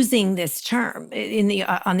abusing this term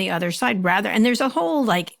on the other side rather. And there's a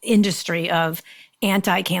whole industry of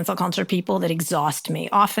anti-cancel culture people that exhaust me.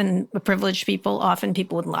 Often privileged people, often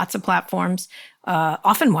people with lots of platforms,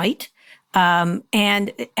 often white. And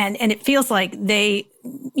it feels like they,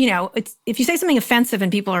 it's, if you say something offensive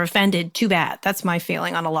and people are offended, too bad. That's my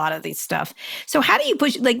feeling on a lot of these stuff. So how do you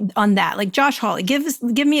push on that? Like Josh Hawley, give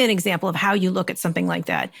me an example of how you look at something like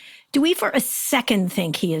that. Do we for a second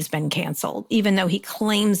think he has been canceled, even though he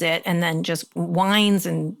claims it and then just whines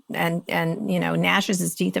and gnashes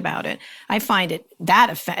his teeth about it? I find it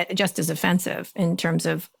just as offensive in terms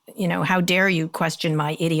of, how dare you question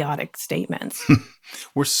my idiotic statements?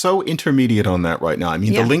 We're so intermediate on that right now. I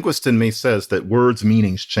mean, the linguist in me says that words'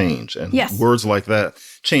 meanings change, and words like that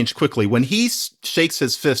change quickly. When he shakes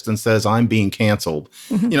his fist and says, I'm being canceled,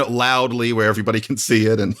 loudly where everybody can see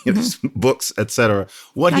it and books, etc.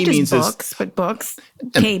 What he means is books,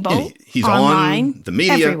 cable, he's online, on the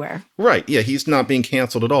media. Everywhere. Right. Yeah, he's not being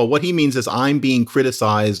canceled at all. What he means is I'm being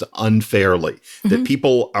criticized unfairly, that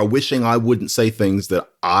people are wishing I wouldn't say things that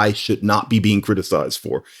I should not be being criticized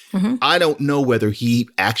for. I don't know whether he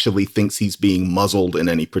actually thinks he's being muzzled in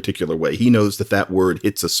any particular way. He knows that word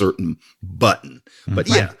hits a certain button. But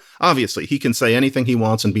obviously, he can say anything he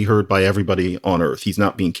wants and be heard by everybody on earth. He's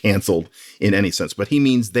not being canceled in any sense. But he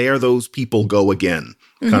means there those people go again,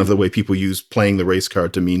 kind of the way people use playing the race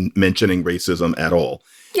card to mean mentioning racism at all.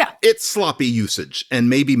 Yeah. It's sloppy usage and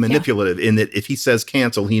maybe manipulative in that if he says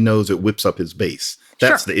cancel, he knows it whips up his base.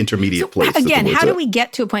 That's the intermediate place. Again, how do we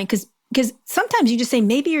get to a point? Because sometimes you just say,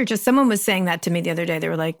 maybe you're just, someone was saying that to me the other day. They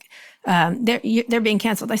were like, they're being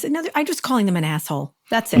canceled. I said, no, I'm just calling them an asshole.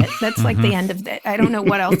 That's it. That's like the end of it. I don't know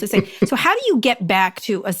what else to say. So how do you get back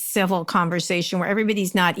to a civil conversation where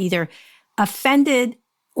everybody's not either offended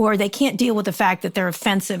or they can't deal with the fact that they're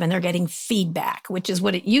offensive and they're getting feedback, which is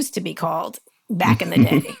what it used to be called back in the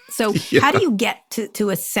day. So how do you get to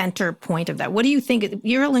a center point of that? What do you think?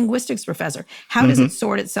 You're a linguistics professor. How does it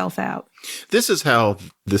sort itself out? This is how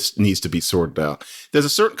this needs to be sorted out. There's a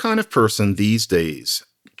certain kind of person these days,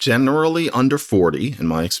 generally under 40, in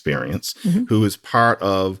my experience, who is part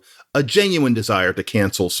of a genuine desire to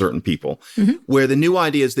cancel certain people, where the new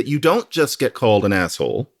idea is that you don't just get called an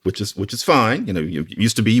asshole, which is fine. You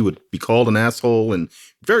used to be, you would be called an asshole in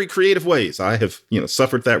very creative ways. I have,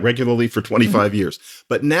 suffered that regularly for 25 years.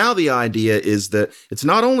 But now the idea is that it's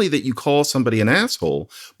not only that you call somebody an asshole,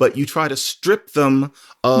 but you try to strip them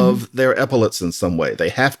of their epaulets in some way. They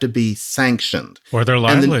have to be sanctioned. Or their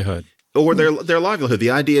livelihood. Or their livelihood. The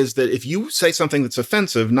idea is that if you say something that's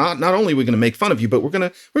offensive, not only are we going to make fun of you, but we're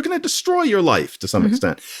going to destroy your life to some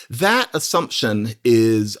extent. That assumption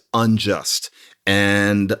is unjust,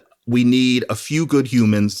 and we need a few good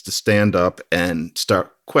humans to stand up and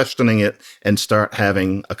start questioning it and start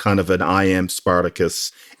having a kind of an I am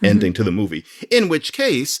Spartacus ending to the movie. In which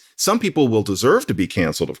case, some people will deserve to be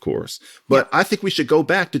canceled, of course. But I think we should go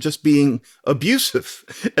back to just being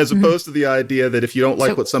abusive, as opposed to the idea that if you don't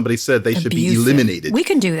like what somebody said, they should be eliminated. We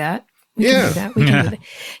can do that. We can do that.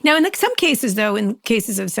 Now, in some cases, though, in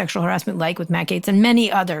cases of sexual harassment, like with Matt Gaetz and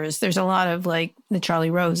many others, there's a lot of like the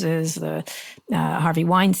Charlie Roses, the Harvey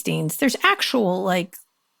Weinsteins. There's actual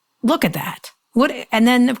look at that. And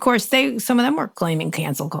then, of course, some of them were claiming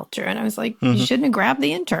cancel culture. And I was like, you shouldn't have grabbed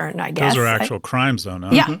the intern, I guess. Those are actual crimes, though, no?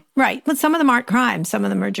 Yeah, right. But some of them aren't crimes. Some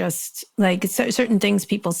of them are just certain things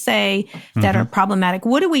people say that are problematic.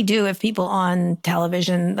 What do we do if people on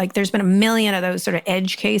television, there's been a million of those sort of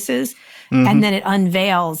edge cases, and then it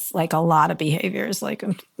unveils a lot of behaviors, which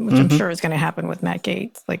I'm sure is going to happen with Matt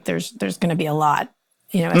Gaetz. There's going to be a lot,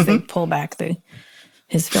 as they pull back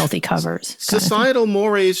his filthy covers. Societal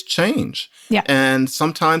mores change. Yeah. And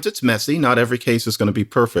sometimes it's messy. Not every case is going to be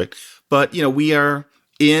perfect. But, we are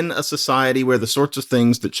in a society where the sorts of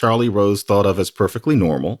things that Charlie Rose thought of as perfectly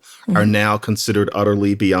normal are now considered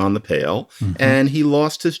utterly beyond the pale. And he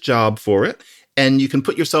lost his job for it. And you can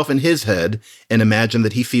put yourself in his head and imagine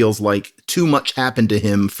that he feels like too much happened to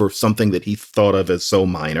him for something that he thought of as so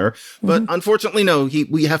minor. But unfortunately, no,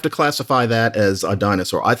 we have to classify that as a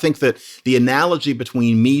dinosaur. I think that the analogy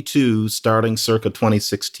between Me Too starting circa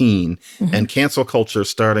 2016 and cancel culture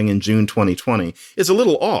starting in June 2020 is a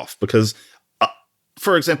little off because,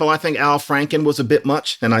 for example, I think Al Franken was a bit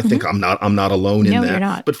much, and I think I'm not alone in that. You're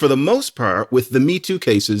not. But for the most part, with the Me Too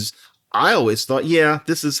cases, I always thought,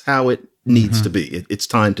 this is how it needs to be. It's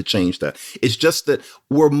time to change that. It's just that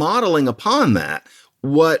we're modeling upon that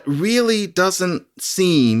what really doesn't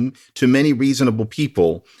seem to many reasonable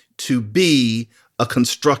people to be a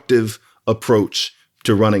constructive approach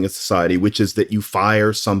to running a society, which is that you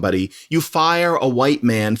fire a white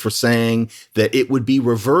man for saying that it would be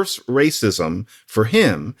reverse racism for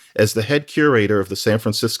him as the head curator of the San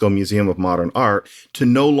Francisco Museum of Modern Art to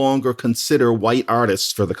no longer consider white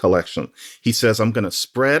artists for the collection. He says, I'm going to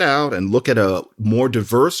spread out and look at a more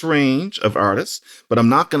diverse range of artists, but I'm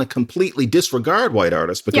not going to completely disregard white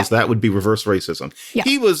artists because that would be reverse racism. Yeah.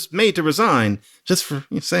 He was made to resign just for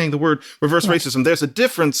saying the word reverse racism. There's a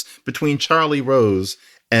difference between Charlie Rose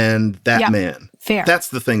and that man. Fair. That's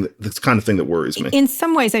the thing that's the kind of thing that worries me. In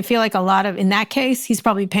some ways, I feel like in that case, he's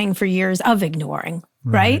probably paying for years of ignoring,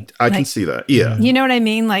 right? I can see that. Yeah. You know what I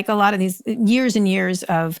mean? A lot of these years and years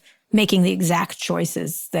of making the exact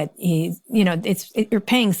choices that you're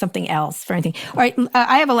paying something else for anything. All right.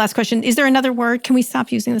 I have a last question. Is there another word? Can we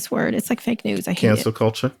stop using this word? It's like fake news. I hate Cancel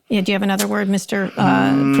culture. Yeah. Do you have another word, Mr.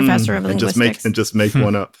 Professor of Linguistics? Just make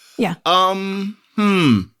one up. Yeah.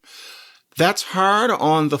 That's hard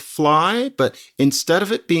on the fly, but instead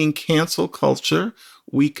of it being cancel culture,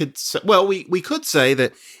 we could say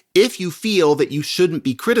that if you feel that you shouldn't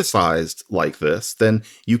be criticized like this, then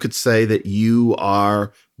you could say that you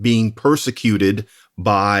are being persecuted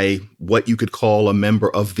by what you could call a member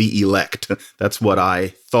of the elect. That's what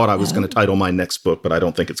I thought I was going to title my next book, but I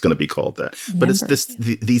don't think it's going to be called that. But it's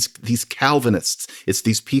these Calvinists. It's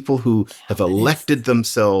these people who have elected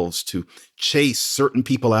themselves to chase certain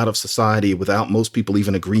people out of society without most people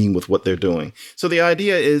even agreeing with what they're doing. So the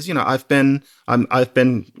idea is, I've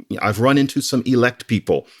run into some elect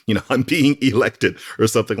people, I'm being elected or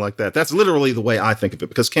something like that. That's literally the way I think of it,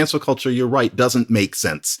 because cancel culture, you're right, doesn't make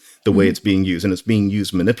sense the way it's being used, and it's being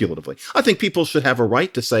used manipulatively. I think people should have a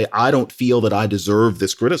right to say, I don't feel that I deserve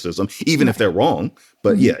this criticism, even if they're wrong.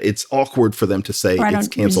 But it's awkward for them to say it's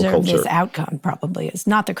cancel culture. This outcome probably is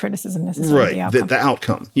not the criticism necessarily. Right, the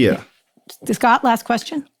outcome. Yeah. Scott, last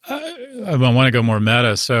question. I want to go more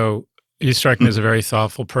meta. So you strike me as a very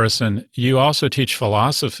thoughtful person. You also teach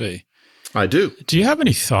philosophy. I do. Do you have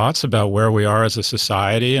any thoughts about where we are as a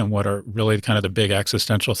society and what are really kind of the big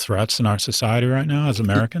existential threats in our society right now as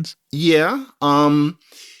Americans? Yeah.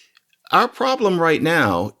 Our problem right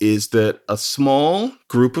now is that a small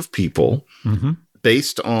group of people,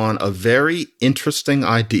 based on a very interesting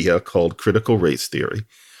idea called critical race theory,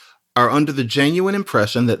 are under the genuine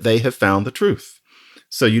impression that they have found the truth.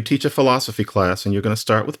 So you teach a philosophy class and you're going to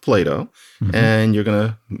start with Plato and you're going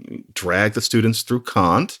to drag the students through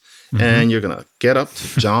Kant and you're going to get up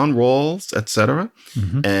to John Rawls, etc.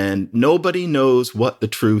 And nobody knows what the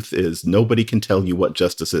truth is. Nobody can tell you what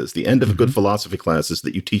justice is. The end of a good philosophy class is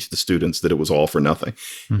that you teach the students that it was all for nothing.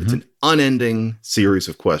 It's an unending series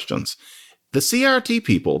of questions. The CRT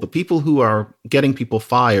people, the people who are getting people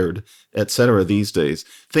fired, etc. these days,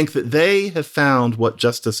 think that they have found what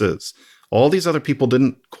justice is. All these other people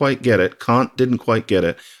didn't quite get it. Kant didn't quite get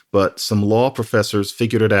it, but some law professors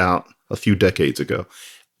figured it out a few decades ago.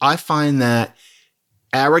 I find that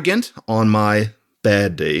arrogant on my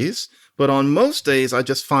bad days, but on most days, I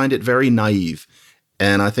just find it very naive.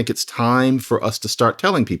 And I think it's time for us to start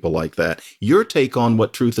telling people like that. Your take on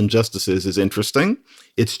what truth and justice is interesting.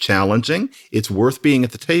 It's challenging. It's worth being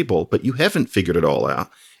at the table, but you haven't figured it all out.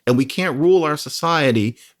 And we can't rule our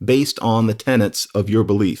society based on the tenets of your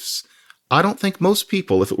beliefs. I don't think most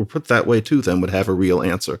people, if it were put that way to them, would have a real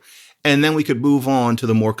answer. And then we could move on to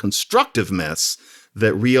the more constructive mess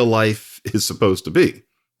that real life is supposed to be.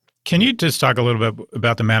 Can you just talk a little bit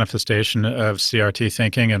about the manifestation of CRT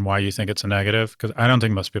thinking and why you think it's a negative? Because I don't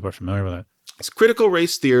think most people are familiar with it. Critical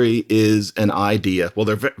race theory is an idea. Well,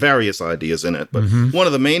 there are various ideas in it, but one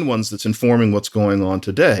of the main ones that's informing what's going on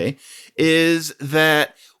today is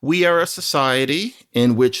that we are a society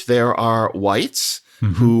in which there are whites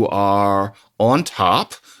who are on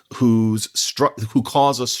top, who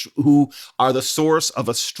are the source of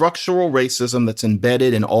a structural racism that's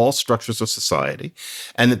embedded in all structures of society,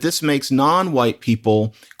 and that this makes non-white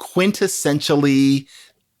people quintessentially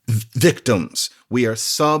victims. We are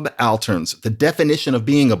subalterns. The definition of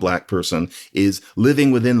being a Black person is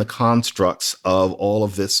living within the constructs of all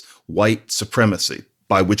of this white supremacy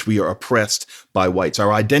by which we are oppressed by whites.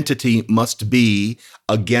 Our identity must be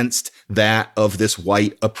against that of this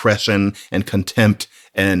white oppression and contempt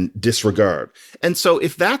and disregard. And so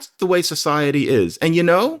if that's the way society is, and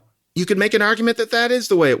you could make an argument that that is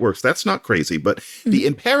the way it works. That's not crazy. But the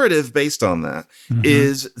imperative based on that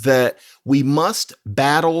is that we must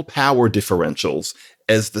battle power differentials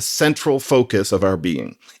as the central focus of our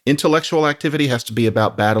being. Intellectual activity has to be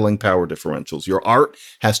about battling power differentials. Your art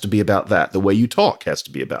has to be about that. The way you talk has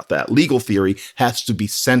to be about that. Legal theory has to be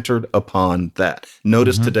centered upon that.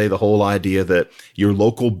 Notice today the whole idea that your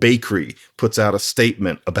local bakery puts out a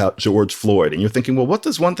statement about George Floyd. And you're thinking, well, what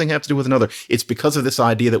does one thing have to do with another? It's because of this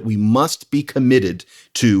idea that we must be committed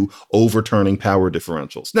to overturning power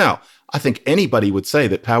differentials. Now, I think anybody would say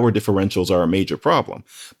that power differentials are a major problem,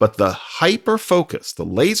 but the hyper focus, the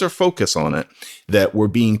laser focus on it that we're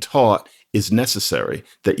being taught is necessary,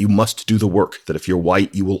 that you must do the work, that if you're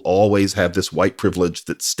white, you will always have this white privilege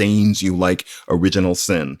that stains you like original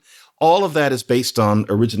sin. All of that is based on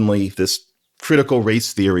originally this critical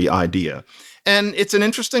race theory idea. And it's an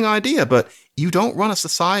interesting idea, but you don't run a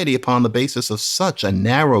society upon the basis of such a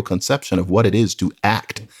narrow conception of what it is to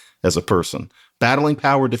act as a person. Battling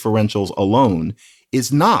power differentials alone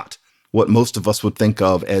is not what most of us would think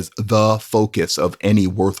of as the focus of any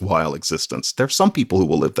worthwhile existence. There's some people who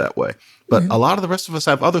will live that way, but a lot of the rest of us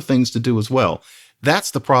have other things to do as well. That's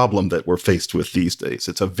the problem that we're faced with these days.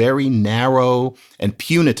 It's a very narrow and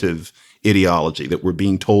punitive ideology that we're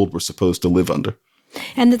being told we're supposed to live under.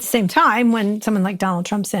 And at the same time, when someone like Donald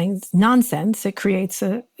Trump saying nonsense, it creates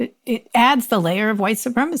it adds the layer of white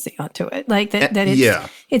supremacy onto it. Like that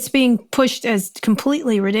it's being pushed as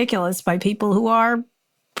completely ridiculous by people who are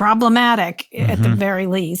problematic, at the very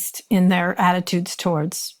least, in their attitudes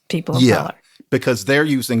towards people of color. Because they're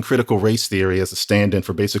using critical race theory as a stand-in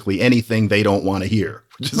for basically anything they don't want to hear,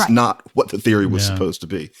 which is not what the theory was supposed to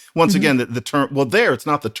be. Once again, the term, it's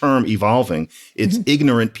not the term evolving. It's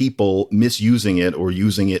ignorant people misusing it or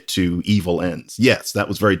using it to evil ends. Yes, that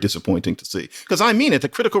was very disappointing to see. Because I mean it, the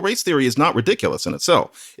critical race theory is not ridiculous in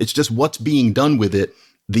itself. It's just what's being done with it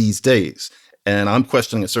these days. And I'm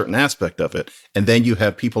questioning a certain aspect of it. And then you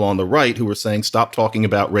have people on the right who are saying, stop talking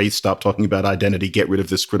about race, stop talking about identity, get rid of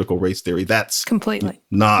this critical race theory. That's completely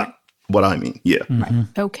not what I mean. Yeah. Right.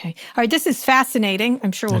 Okay. All right. This is fascinating.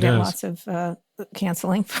 I'm sure we'll get lots of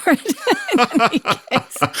canceling for it.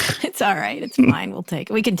 It's all right. It's fine. We'll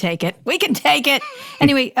take it. We can take it. We can take it.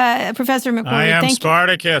 Anyway, Professor McCrory, I am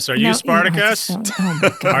Spartacus. Are you Spartacus?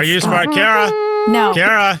 Are you Spartacus? Kara? No.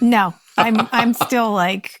 Kara? No. I'm still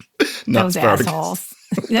like those assholes.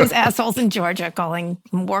 Those assholes in Georgia calling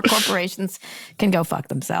war corporations can go fuck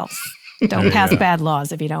themselves. Don't pass bad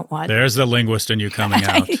laws if you don't want. There's the linguist in you coming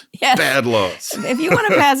out. Yes. Bad laws. If you want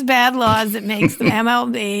to pass bad laws that makes the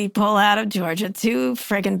MLB pull out of Georgia, too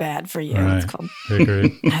friggin' bad for you. Right. It's called,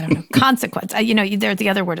 Agreed. I don't know, consequence. The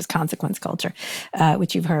other word is consequence culture,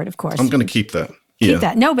 which you've heard, of course. I'm going to keep that. Keep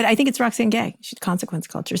that. No, but I think it's Roxane Gay. She's consequence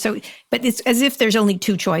culture. So, but it's as if there's only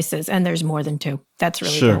two choices and there's more than two. That's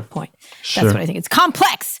really the whole point. That's what I think. It's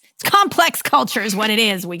complex. It's complex culture is what it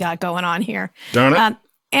is we got going on here. Darn it.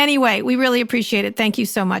 Anyway, we really appreciate it. Thank you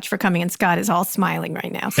so much for coming. And Scott is all smiling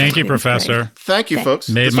right now. So Thank you, Professor. Great. Thank you, folks.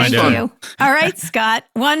 Made my day. Thank you. All right, Scott.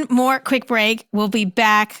 One more quick break. We'll be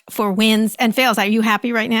back for wins and fails. Are you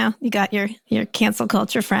happy right now? You got your cancel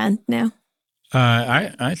culture friend now?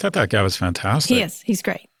 I thought that guy was fantastic. He is. He's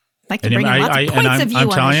great. I'd like to bring him lots of points of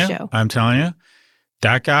view on this show. I'm telling you,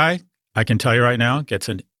 that guy, I can tell you right now, gets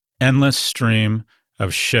an endless stream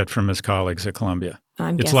of shit from his colleagues at Columbia.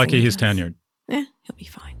 It's lucky he's tenured. He'll be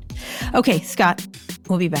fine. Okay, Scott,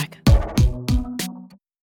 we'll be back.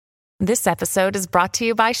 This episode is brought to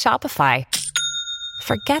you by Shopify.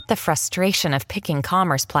 Forget the frustration of picking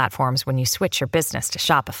commerce platforms when you switch your business to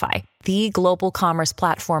Shopify, the global commerce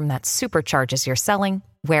platform that supercharges your selling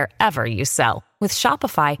wherever you sell. With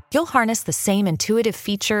Shopify, you'll harness the same intuitive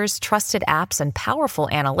features, trusted apps, and powerful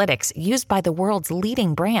analytics used by the world's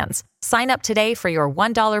leading brands. Sign up today for your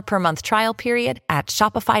 $1 per month trial period at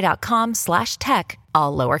shopify.com/tech,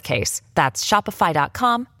 all lowercase. That's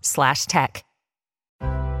shopify.com/tech.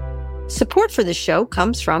 Support for this show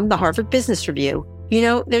comes from the Harvard Business Review. You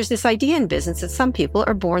know, there's this idea in business that some people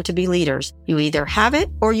are born to be leaders. You either have it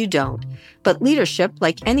or you don't. But leadership,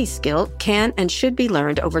 like any skill, can and should be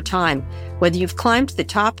learned over time. Whether you've climbed to the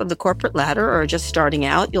top of the corporate ladder or are just starting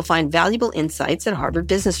out, you'll find valuable insights at Harvard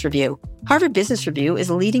Business Review. Harvard Business Review is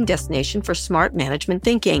a leading destination for smart management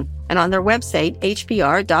thinking. And on their website,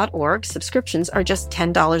 hbr.org, subscriptions are just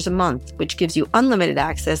 $10 a month, which gives you unlimited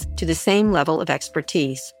access to the same level of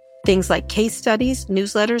expertise. Things like case studies,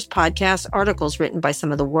 newsletters, podcasts, articles written by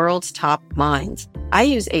some of the world's top minds. I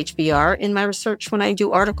use HBR in my research when I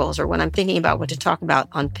do articles or when I'm thinking about what to talk about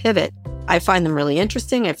on Pivot. I find them really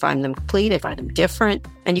interesting. I find them complete. I find them different.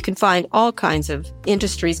 And you can find all kinds of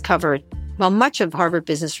industries covered. While much of Harvard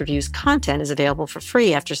Business Review's content is available for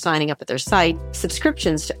free after signing up at their site,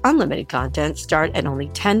 subscriptions to unlimited content start at only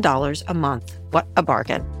 $10 a month. What a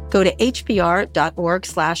bargain. Go to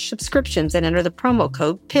hbr.org/subscriptions and enter the promo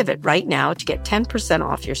code PIVOT right now to get 10%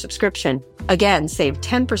 off your subscription. Again, save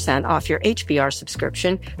 10% off your HBR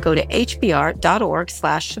subscription. Go to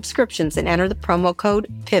hbr.org/subscriptions and enter the promo code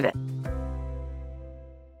PIVOT.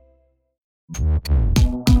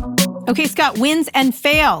 Okay, Scott, wins and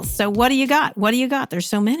fails. So what do you got? There's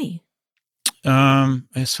so many.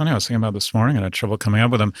 It's funny. I was thinking about this morning and I had trouble coming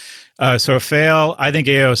up with them. So a fail, I think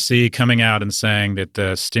AOC coming out and saying that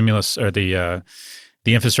the stimulus or the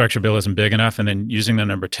infrastructure bill isn't big enough and then using the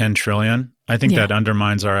number 10 trillion. I think that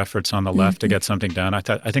undermines our efforts on the left to get something done. I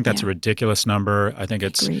think that's a ridiculous number. I think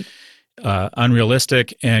it's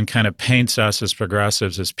unrealistic and kind of paints us as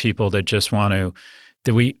progressives as people that just want to,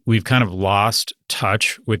 that we've kind of lost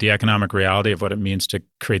touch with the economic reality of what it means to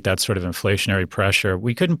create that sort of inflationary pressure.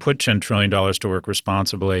 We couldn't put $10 trillion to work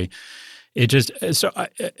responsibly. I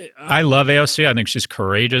love AOC. I think she's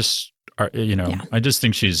courageous. I just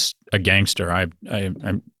think she's a gangster. I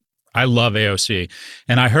love AOC.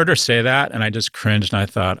 And I heard her say that and I just cringed and I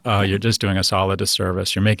thought, oh, you're just doing us all a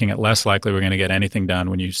disservice. You're making it less likely we're going to get anything done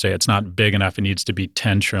when you say it's not big enough. It needs to be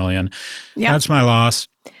 10 trillion. Yeah. That's my loss.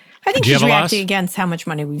 I think she's reacting against how much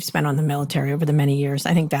money we've spent on the military over the many years.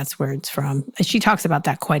 I think that's where it's from. She talks about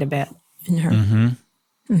that quite a bit in her.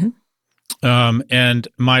 And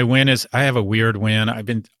my win is, I have a weird win.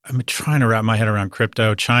 I'm trying to wrap my head around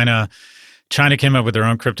crypto. China came up with their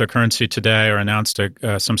own cryptocurrency today or announced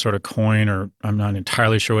some sort of coin, or I'm not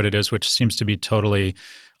entirely sure what it is, which seems to be totally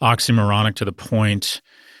oxymoronic to the point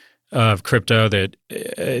of crypto that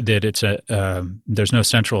it's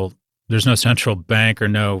there's no central bank or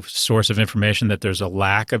no source of information, that there's a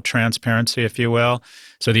lack of transparency, if you will.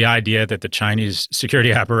 So the idea that the Chinese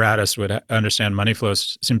security apparatus would understand money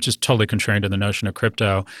flows seems just totally contrary to the notion of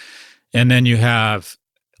crypto. And then you have,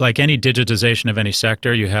 like any digitization of any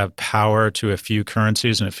sector, you have power to a few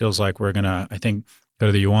currencies, and it feels like we're going to, I think, go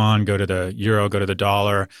to the yuan, go to the euro, go to the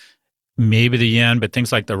dollar, maybe the yen, but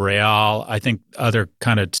things like the real, I think other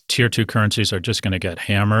kind of tier 2 currencies are just going to get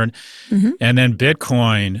hammered. And then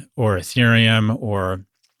Bitcoin or Ethereum or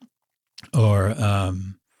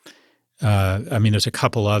there's a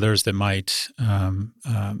couple others that might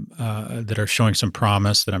that are showing some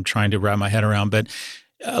promise that I'm trying to wrap my head around. But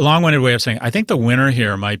a long-winded way of saying, I think the winner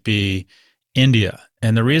here might be India.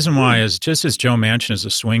 And the reason why is just as Joe Manchin is a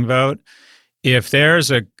swing vote. If there's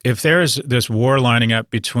this war lining up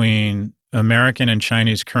between American and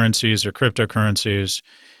Chinese currencies or cryptocurrencies,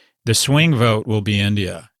 the swing vote will be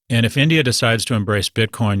India. And if India decides to embrace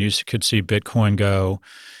Bitcoin, you could see Bitcoin go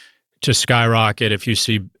to skyrocket. If you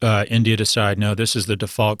see India decide, no, this is the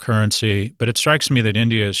default currency. But it strikes me that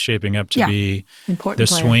India is shaping up to be the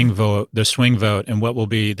swing vote, and what will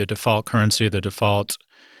be the default currency, the default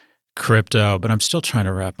crypto. But I'm still trying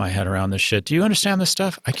to wrap my head around this shit. Do you understand this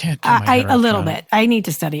stuff? I can't get my head a little bit. I need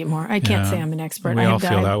to study it more. I can't say I'm an expert. We all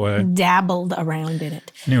feel that way. Dabbled around in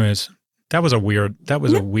it. Anyways, that was a weird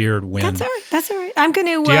win. That's all right. That's all right. I'm going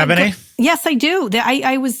to. Do you have any? Yes, I do.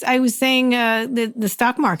 I was saying the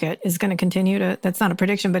stock market is going to continue to. That's not a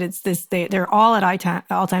prediction, but it's this. They're all at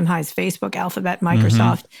all-time highs. Facebook, Alphabet,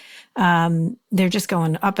 Microsoft. They're just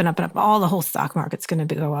going up and up and up. The whole stock market's going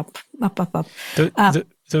to go up. But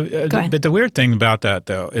the weird thing about that,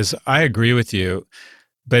 though, is I agree with you,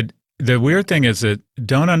 but the weird thing is that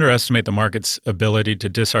don't underestimate the market's ability to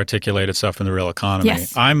disarticulate itself from the real economy.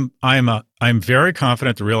 Yes. I'm very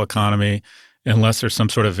confident the real economy, unless there's some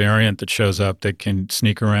sort of variant that shows up that can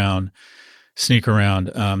sneak around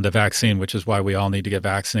the vaccine, which is why we all need to get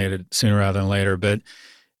vaccinated sooner rather than later. But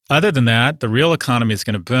other than that, the real economy is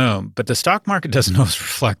going to boom. But the stock market doesn't always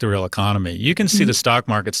reflect the real economy. You can see the stock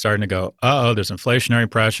market starting to go, there's inflationary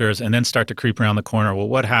pressures, and then start to creep around the corner. Well,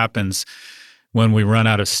 what happens when we run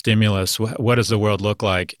out of stimulus? What does the world look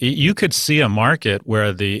like? You could see a market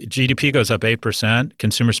where the GDP goes up 8%,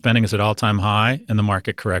 consumer spending is at all-time high, and the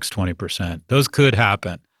market corrects 20%. Those could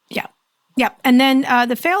happen. Yeah. And then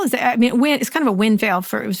the fail is, it's kind of a win-fail.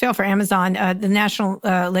 It was fail for Amazon. The National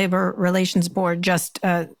Labor Relations Board just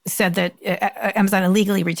said that Amazon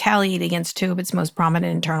illegally retaliated against two of its most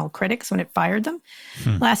prominent internal critics when it fired them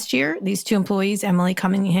last year. These two employees, Emily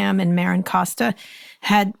Cunningham and Marin Costa,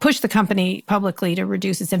 had pushed the company publicly to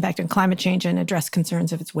reduce its impact on climate change and address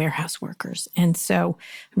concerns of its warehouse workers. And so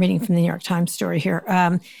I'm reading from the New York Times story here.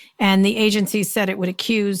 And the agency said it would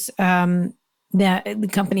accuse the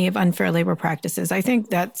company of unfair labor practices. I think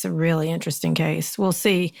that's a really interesting case. We'll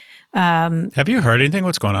see. Have you heard anything?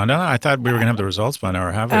 What's going on now? I thought we were going to have the results by now,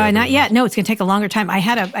 or have we? Not yet. No, it's going to take a longer time. I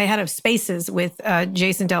had a Spaces with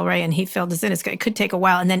Jason Del Rey, and he filled us in. It could take a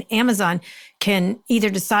while, and then Amazon can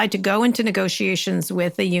either decide to go into negotiations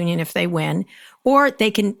with the union if they win, or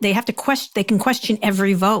they can question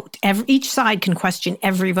every vote. Each side can question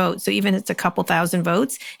every vote. So even if it's a couple thousand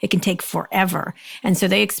votes, it can take forever. And so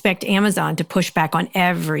they expect Amazon to push back on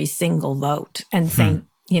every single vote and saying,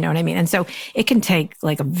 you know what I mean? And so it can take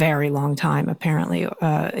like a very long time, apparently,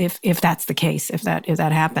 if that's the case, if that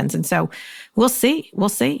happens. And so we'll see.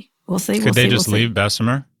 Could they just leave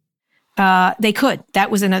Bessemer? They could.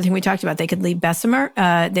 That was another thing we talked about. They could leave Bessemer.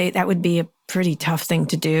 That would be a pretty tough thing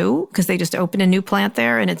to do because they just opened a new plant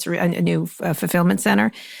there and it's a new fulfillment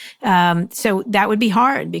center. So that would be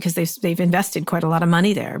hard because they've invested quite a lot of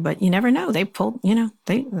money there. But you never know. They pulled. They're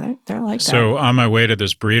like that. So on my way to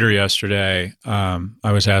this breeder yesterday,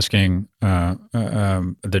 I was asking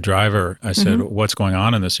the driver. I said, "What's going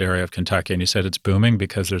on in this area of Kentucky?" And he said, "It's booming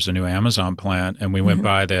because there's a new Amazon plant." And we went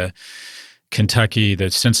by the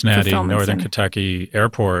Cincinnati, Northern Kentucky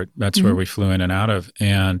airport. That's where we flew in and out of.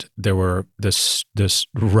 And there were this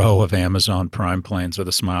row of Amazon Prime planes with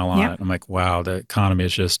a smile on it. I'm like, wow, the economy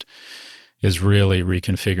is really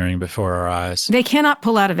reconfiguring before our eyes. They cannot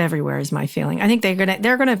pull out of everywhere is my feeling. I think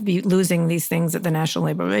they're gonna be losing these things at the National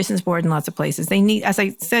Labor Relations Board and lots of places. They need, as I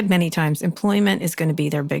said many times, employment is going to be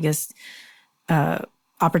their biggest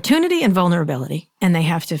opportunity and vulnerability, and they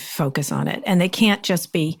have to focus on it. And they can't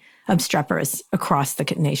just be obstreperous across the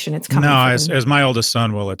nation. It's coming. No, as my oldest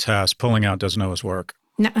son will attest, pulling out doesn't always work.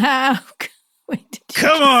 No,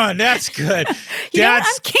 come on, that's good. I'm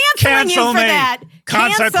canceling you for that.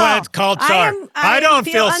 Consequence culture. I don't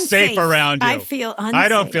feel safe around you. I feel unsafe. I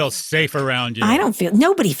don't feel safe around you.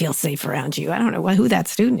 Nobody feels safe around you. I don't know who that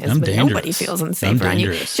student is, but nobody feels unsafe around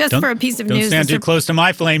you. Just for a piece of news. Don't stand too close to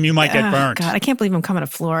my flame. You might get burnt. God, I can't believe I'm coming to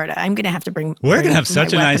Florida. I'm going to have to bring. We're going to have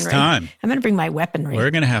such a nice time. I'm going to bring my weaponry.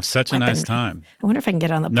 We're going to have such a nice time. I wonder if I can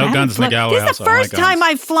get on the plane. No guns in the Galloway house. This is the first time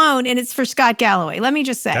I've flown, and it's for Scott Galloway. Let me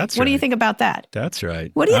just say. What do you think about that? That's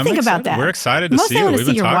right. What do you think about that? We're excited to see you. We've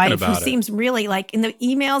been talking about it. Who seems really like in the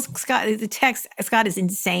emails, the text, Scott is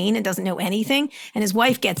insane and doesn't know anything. And his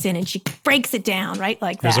wife gets in and she breaks it down, right?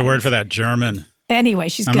 Like that. There's a word for that, German. Anyway,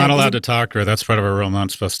 she's good. I'm not allowed to talk to her. That's part of our rule. I'm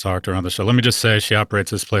not supposed to talk to her on the show. Let me just say she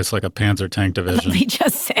operates this place like a Panzer tank division. Let me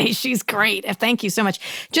just say she's great. Thank you so much.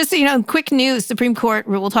 Just so you know, quick news, Supreme Court,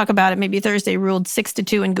 we'll talk about it maybe Thursday, ruled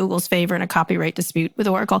 6-2 in Google's favor in a copyright dispute with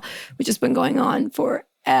Oracle, which has been going on for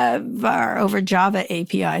ever over Java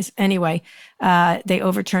APIs. Anyway, they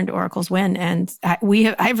overturned Oracle's win. And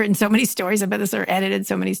I've written so many stories about this or edited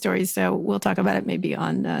so many stories. So we'll talk about it maybe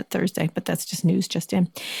on Thursday, but that's just news just in.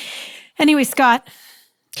 Anyway, Scott,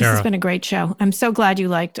 this has been a great show. I'm so glad you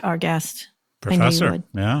liked our guest. Professor. I knew you would.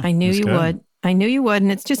 Yeah, I knew you would. I knew you would.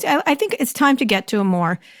 And it's just, I think it's time to get to a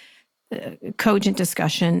more cogent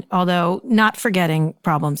discussion, although not forgetting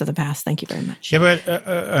problems of the past. Thank you very much. Yeah, but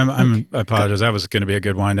I apologize. That was going to be a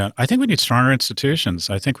good wind down. I think we need stronger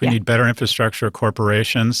institutions. I think we need better infrastructure,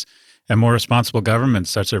 corporations, and more responsible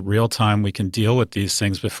governments such that real time we can deal with these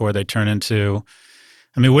things before they turn into,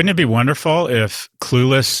 I mean, wouldn't it be wonderful if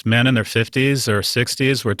clueless men in their 50s or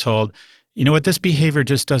 60s were told, you know what, this behavior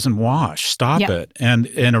just doesn't wash. Stop it. And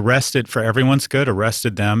arrested for everyone's good,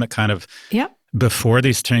 arrested them at kind of before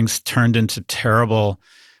these things turned into terrible,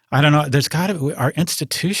 I don't know, there's got to, our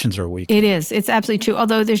institutions are weak. It is. It's absolutely true.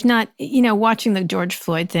 Although there's not, watching the George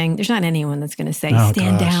Floyd thing, there's not anyone that's going to say,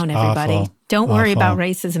 stand down, everybody. Awful, don't worry about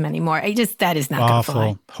racism anymore. That is not going to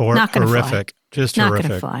fly. Not going to horrific. Fly. Just not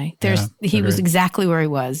horrific. Not going to fly. He was exactly where he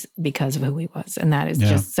was because of who he was. And that is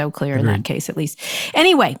just so clear in that case, at least.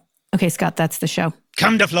 Anyway. Okay, Scott, that's the show.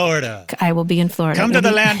 Come to Florida. I will be in Florida. Come to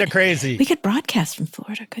the land of crazy. We could broadcast from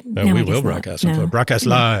Florida, couldn't we? No, we will broadcast from Florida. Broadcast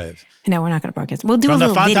live. No, we're not going to broadcast. We'll do from a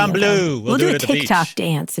little video. From the Fontainebleau. We'll do a TikTok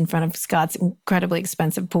dance in front of Scott's incredibly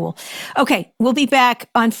expensive pool. Okay, we'll be back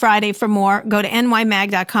on Friday for more. Go to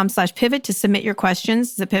nymag.com/pivot to submit your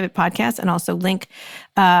questions. It's a Pivot podcast, and also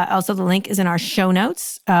the link is in our show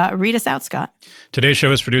notes. Read us out, Scott. Today's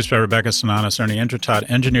show is produced by Rebecca Sananas. Ernie Indratot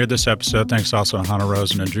engineered this episode. Thanks also to Hannah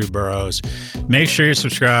Rosen and Drew Burrows. Make sure you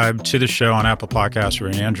subscribe to the show on Apple Podcasts or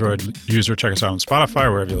an Android user. Check us out on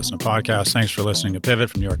Spotify, wherever you listen to podcasts. Thanks for listening to Pivot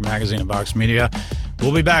from New York Magazine and Vox Media.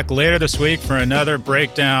 We'll be back later this week for another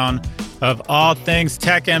breakdown of all things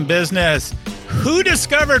tech and business. Who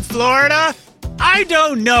discovered Florida? I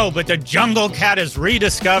don't know, but the jungle cat is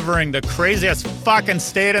rediscovering the craziest fucking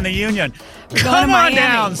state in the union. Come on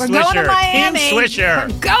down, Swisher. We're going to Miami. Team Swisher.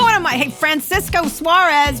 We're going to Miami. Hey, Francisco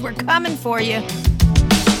Suarez, we're coming for you.